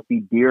was able to see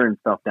deer and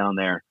stuff down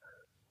there.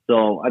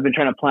 So I've been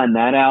trying to plan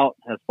that out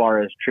as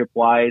far as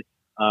trip-wise.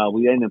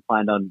 We even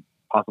planned on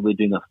possibly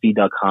doing a sea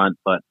duck hunt,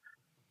 but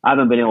I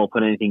haven't been able to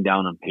put anything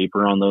down on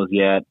paper on those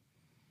yet.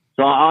 So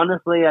So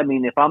honestly, I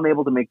mean, if I'm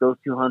able to make those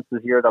 2 hunts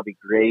this year, that'll be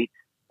great.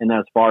 And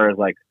as far as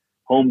like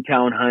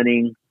hometown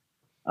hunting,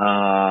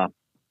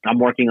 I'm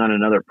working on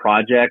another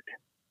project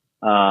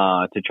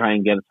to try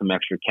and get some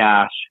extra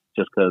cash.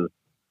 Just because,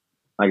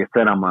 like I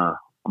said, I'm a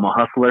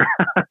hustler.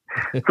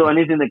 So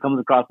anything that comes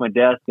across my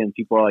desk and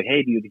people are like,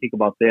 "Hey, do you think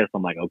about this?"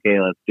 I'm like, "Okay,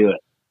 let's do it."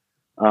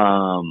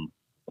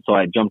 So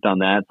I jumped on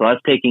that. So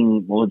that's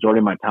taking the majority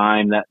of my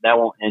time. That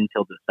won't end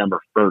till December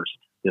 1st,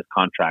 this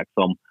contract.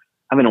 So I'm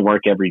having to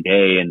work every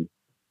day, and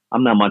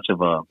I'm not much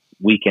of a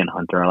weekend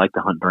hunter. I like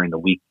to hunt during the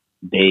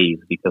weekdays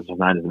because there's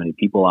not as many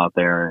people out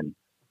there, and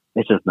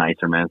it's just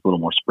nicer, man. It's a little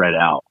more spread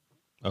out.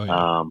 Oh,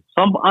 yeah.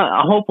 So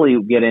I'll hopefully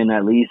get in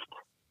at least,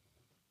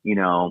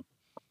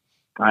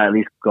 I at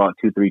least go out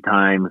 2-3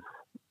 times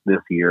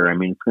this year. I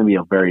mean, it's going to be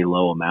a very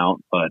low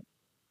amount, but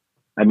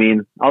I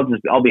mean,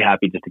 I'll be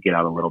happy just to get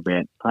out a little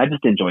bit. I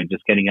just enjoy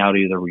just getting out.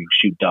 Either we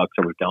shoot ducks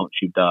or we don't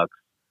shoot ducks.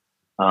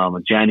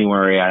 In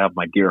January, I have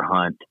my deer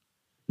hunt.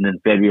 And then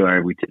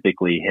February, we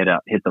typically hit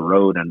the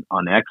road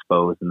on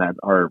expos, and that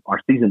our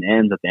season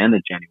ends at the end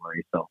of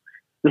January. So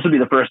this will be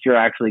the first year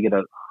I actually get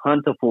to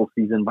hunt a full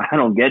season, but I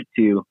don't get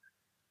to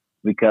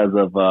because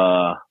of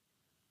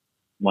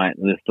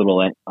this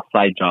little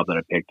side job that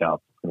I picked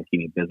up. It's going to keep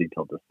me busy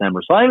till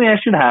December. So I mean, I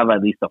should have at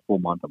least a full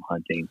month of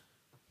hunting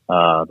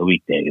the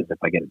weekdays if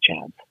I get a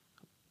chance.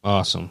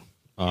 Awesome.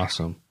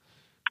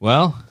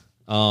 Well,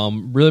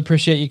 really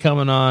appreciate you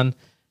coming on,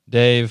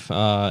 Dave.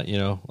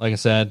 Like I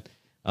said,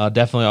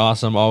 definitely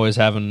awesome. Always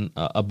having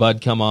a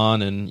bud come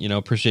on, and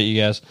appreciate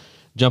you guys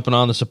jumping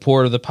on the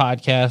support of the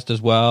podcast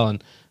as well.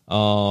 And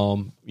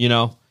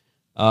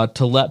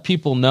to let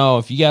people know,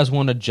 if you guys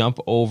want to jump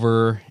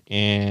over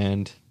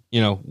and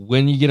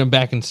when you get them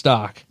back in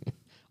stock,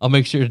 I'll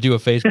make sure to do a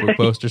Facebook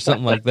post or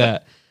something like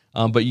that.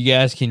 But you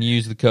guys can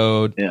use the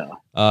code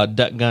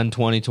DuckGun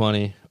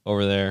 2020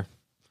 over there.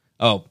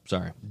 Oh,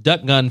 sorry,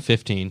 DuckGun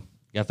 15.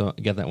 Got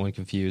that one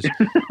confused.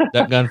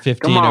 DuckGun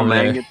 15 over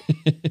there.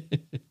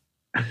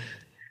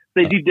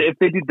 If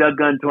they do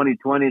DuckGun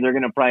 2020, it's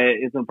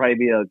gonna probably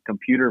be a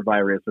computer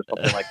virus or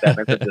something like that.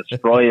 They're gonna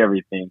destroy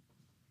everything.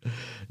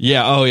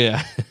 Yeah. Oh,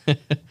 yeah.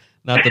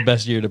 Not the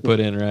best year to put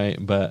in, right?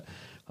 But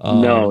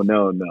no.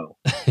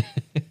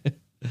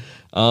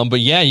 But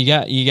yeah, you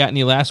got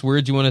any last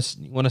words you want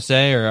to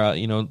say,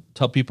 or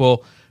tell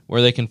people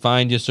where they can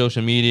find you,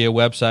 social media,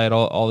 website,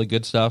 all the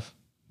good stuff?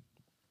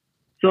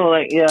 So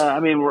I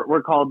mean,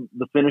 we're called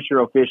The Finisher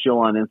Official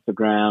on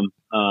Instagram,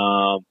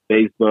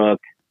 Facebook.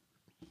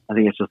 I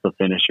think it's just The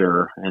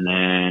Finisher. And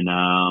then,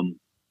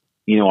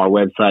 our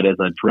website is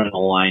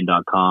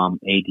adrenaline.com,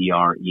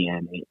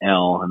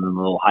 ADRENAL, and then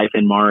the little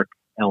hyphen mark,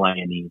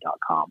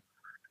 LINE.com.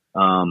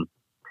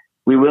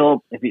 We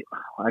will, like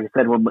I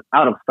said, we're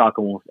out of stock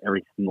almost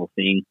every single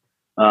thing.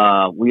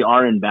 We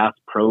are in Bass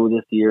Pro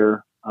this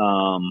year.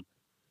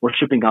 We're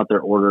shipping out their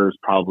orders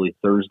probably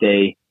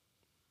Thursday.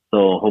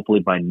 So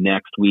hopefully by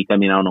next week, I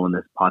mean, I don't know when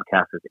this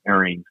podcast is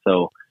airing.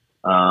 So,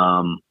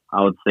 I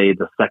would say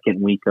the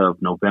second week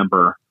of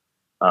November,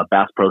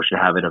 Bass Pro should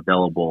have it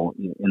available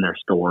in their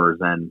stores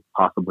and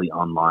possibly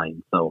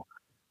online. So,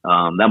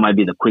 that might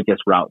be the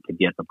quickest route to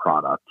get the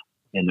product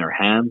in their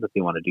hands if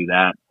they want to do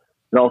that.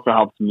 It also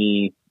helps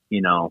me,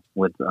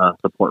 with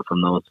support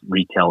from those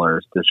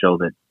retailers to show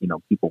that,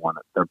 people want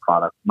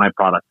my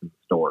product in the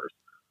stores.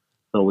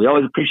 So we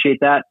always appreciate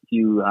that. If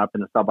you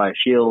happen to stop by a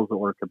Shields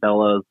or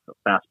Cabela's,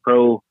 Bass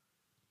Pro,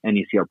 and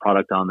you see our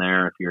product on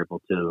there, if you're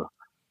able to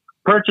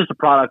purchase a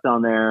product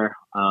on there,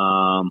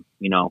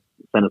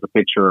 send us a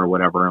picture or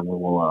whatever, and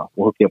we'll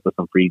hook you up with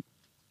some free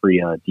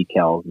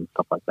decals and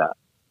stuff like that.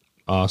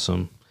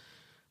 Awesome.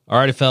 All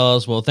righty,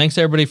 fellas. Well, thanks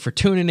everybody for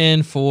tuning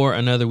in for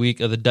another week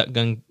of the Duck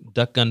Gun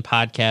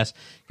podcast.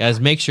 Guys,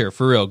 make sure,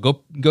 for real,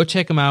 go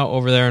check them out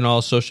over there on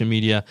all social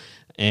media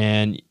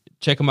and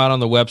check them out on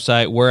the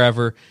website,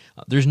 wherever.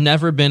 There's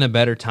never been a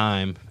better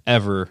time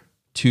ever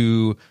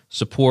to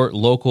support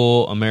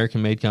local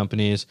American-made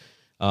companies.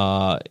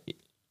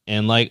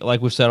 And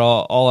like we've said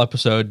all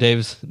episode,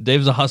 Dave's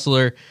a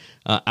hustler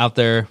out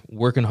there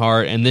working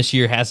hard, and this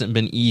year hasn't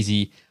been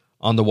easy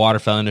on the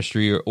waterfowl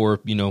industry or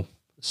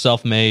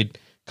self-made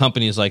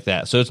companies like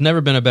that. So it's never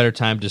been a better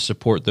time to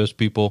support those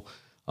people.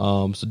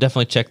 So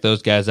definitely check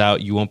those guys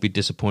out. You won't be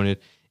disappointed.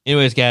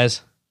 Anyways,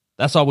 guys,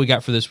 that's all we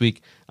got for this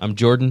week. I'm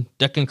Jordan,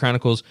 Duck Gun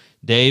Chronicles,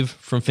 Dave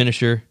from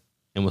Finisher,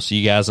 and we'll see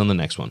you guys on the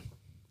next one.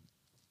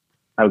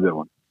 Have a good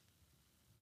one.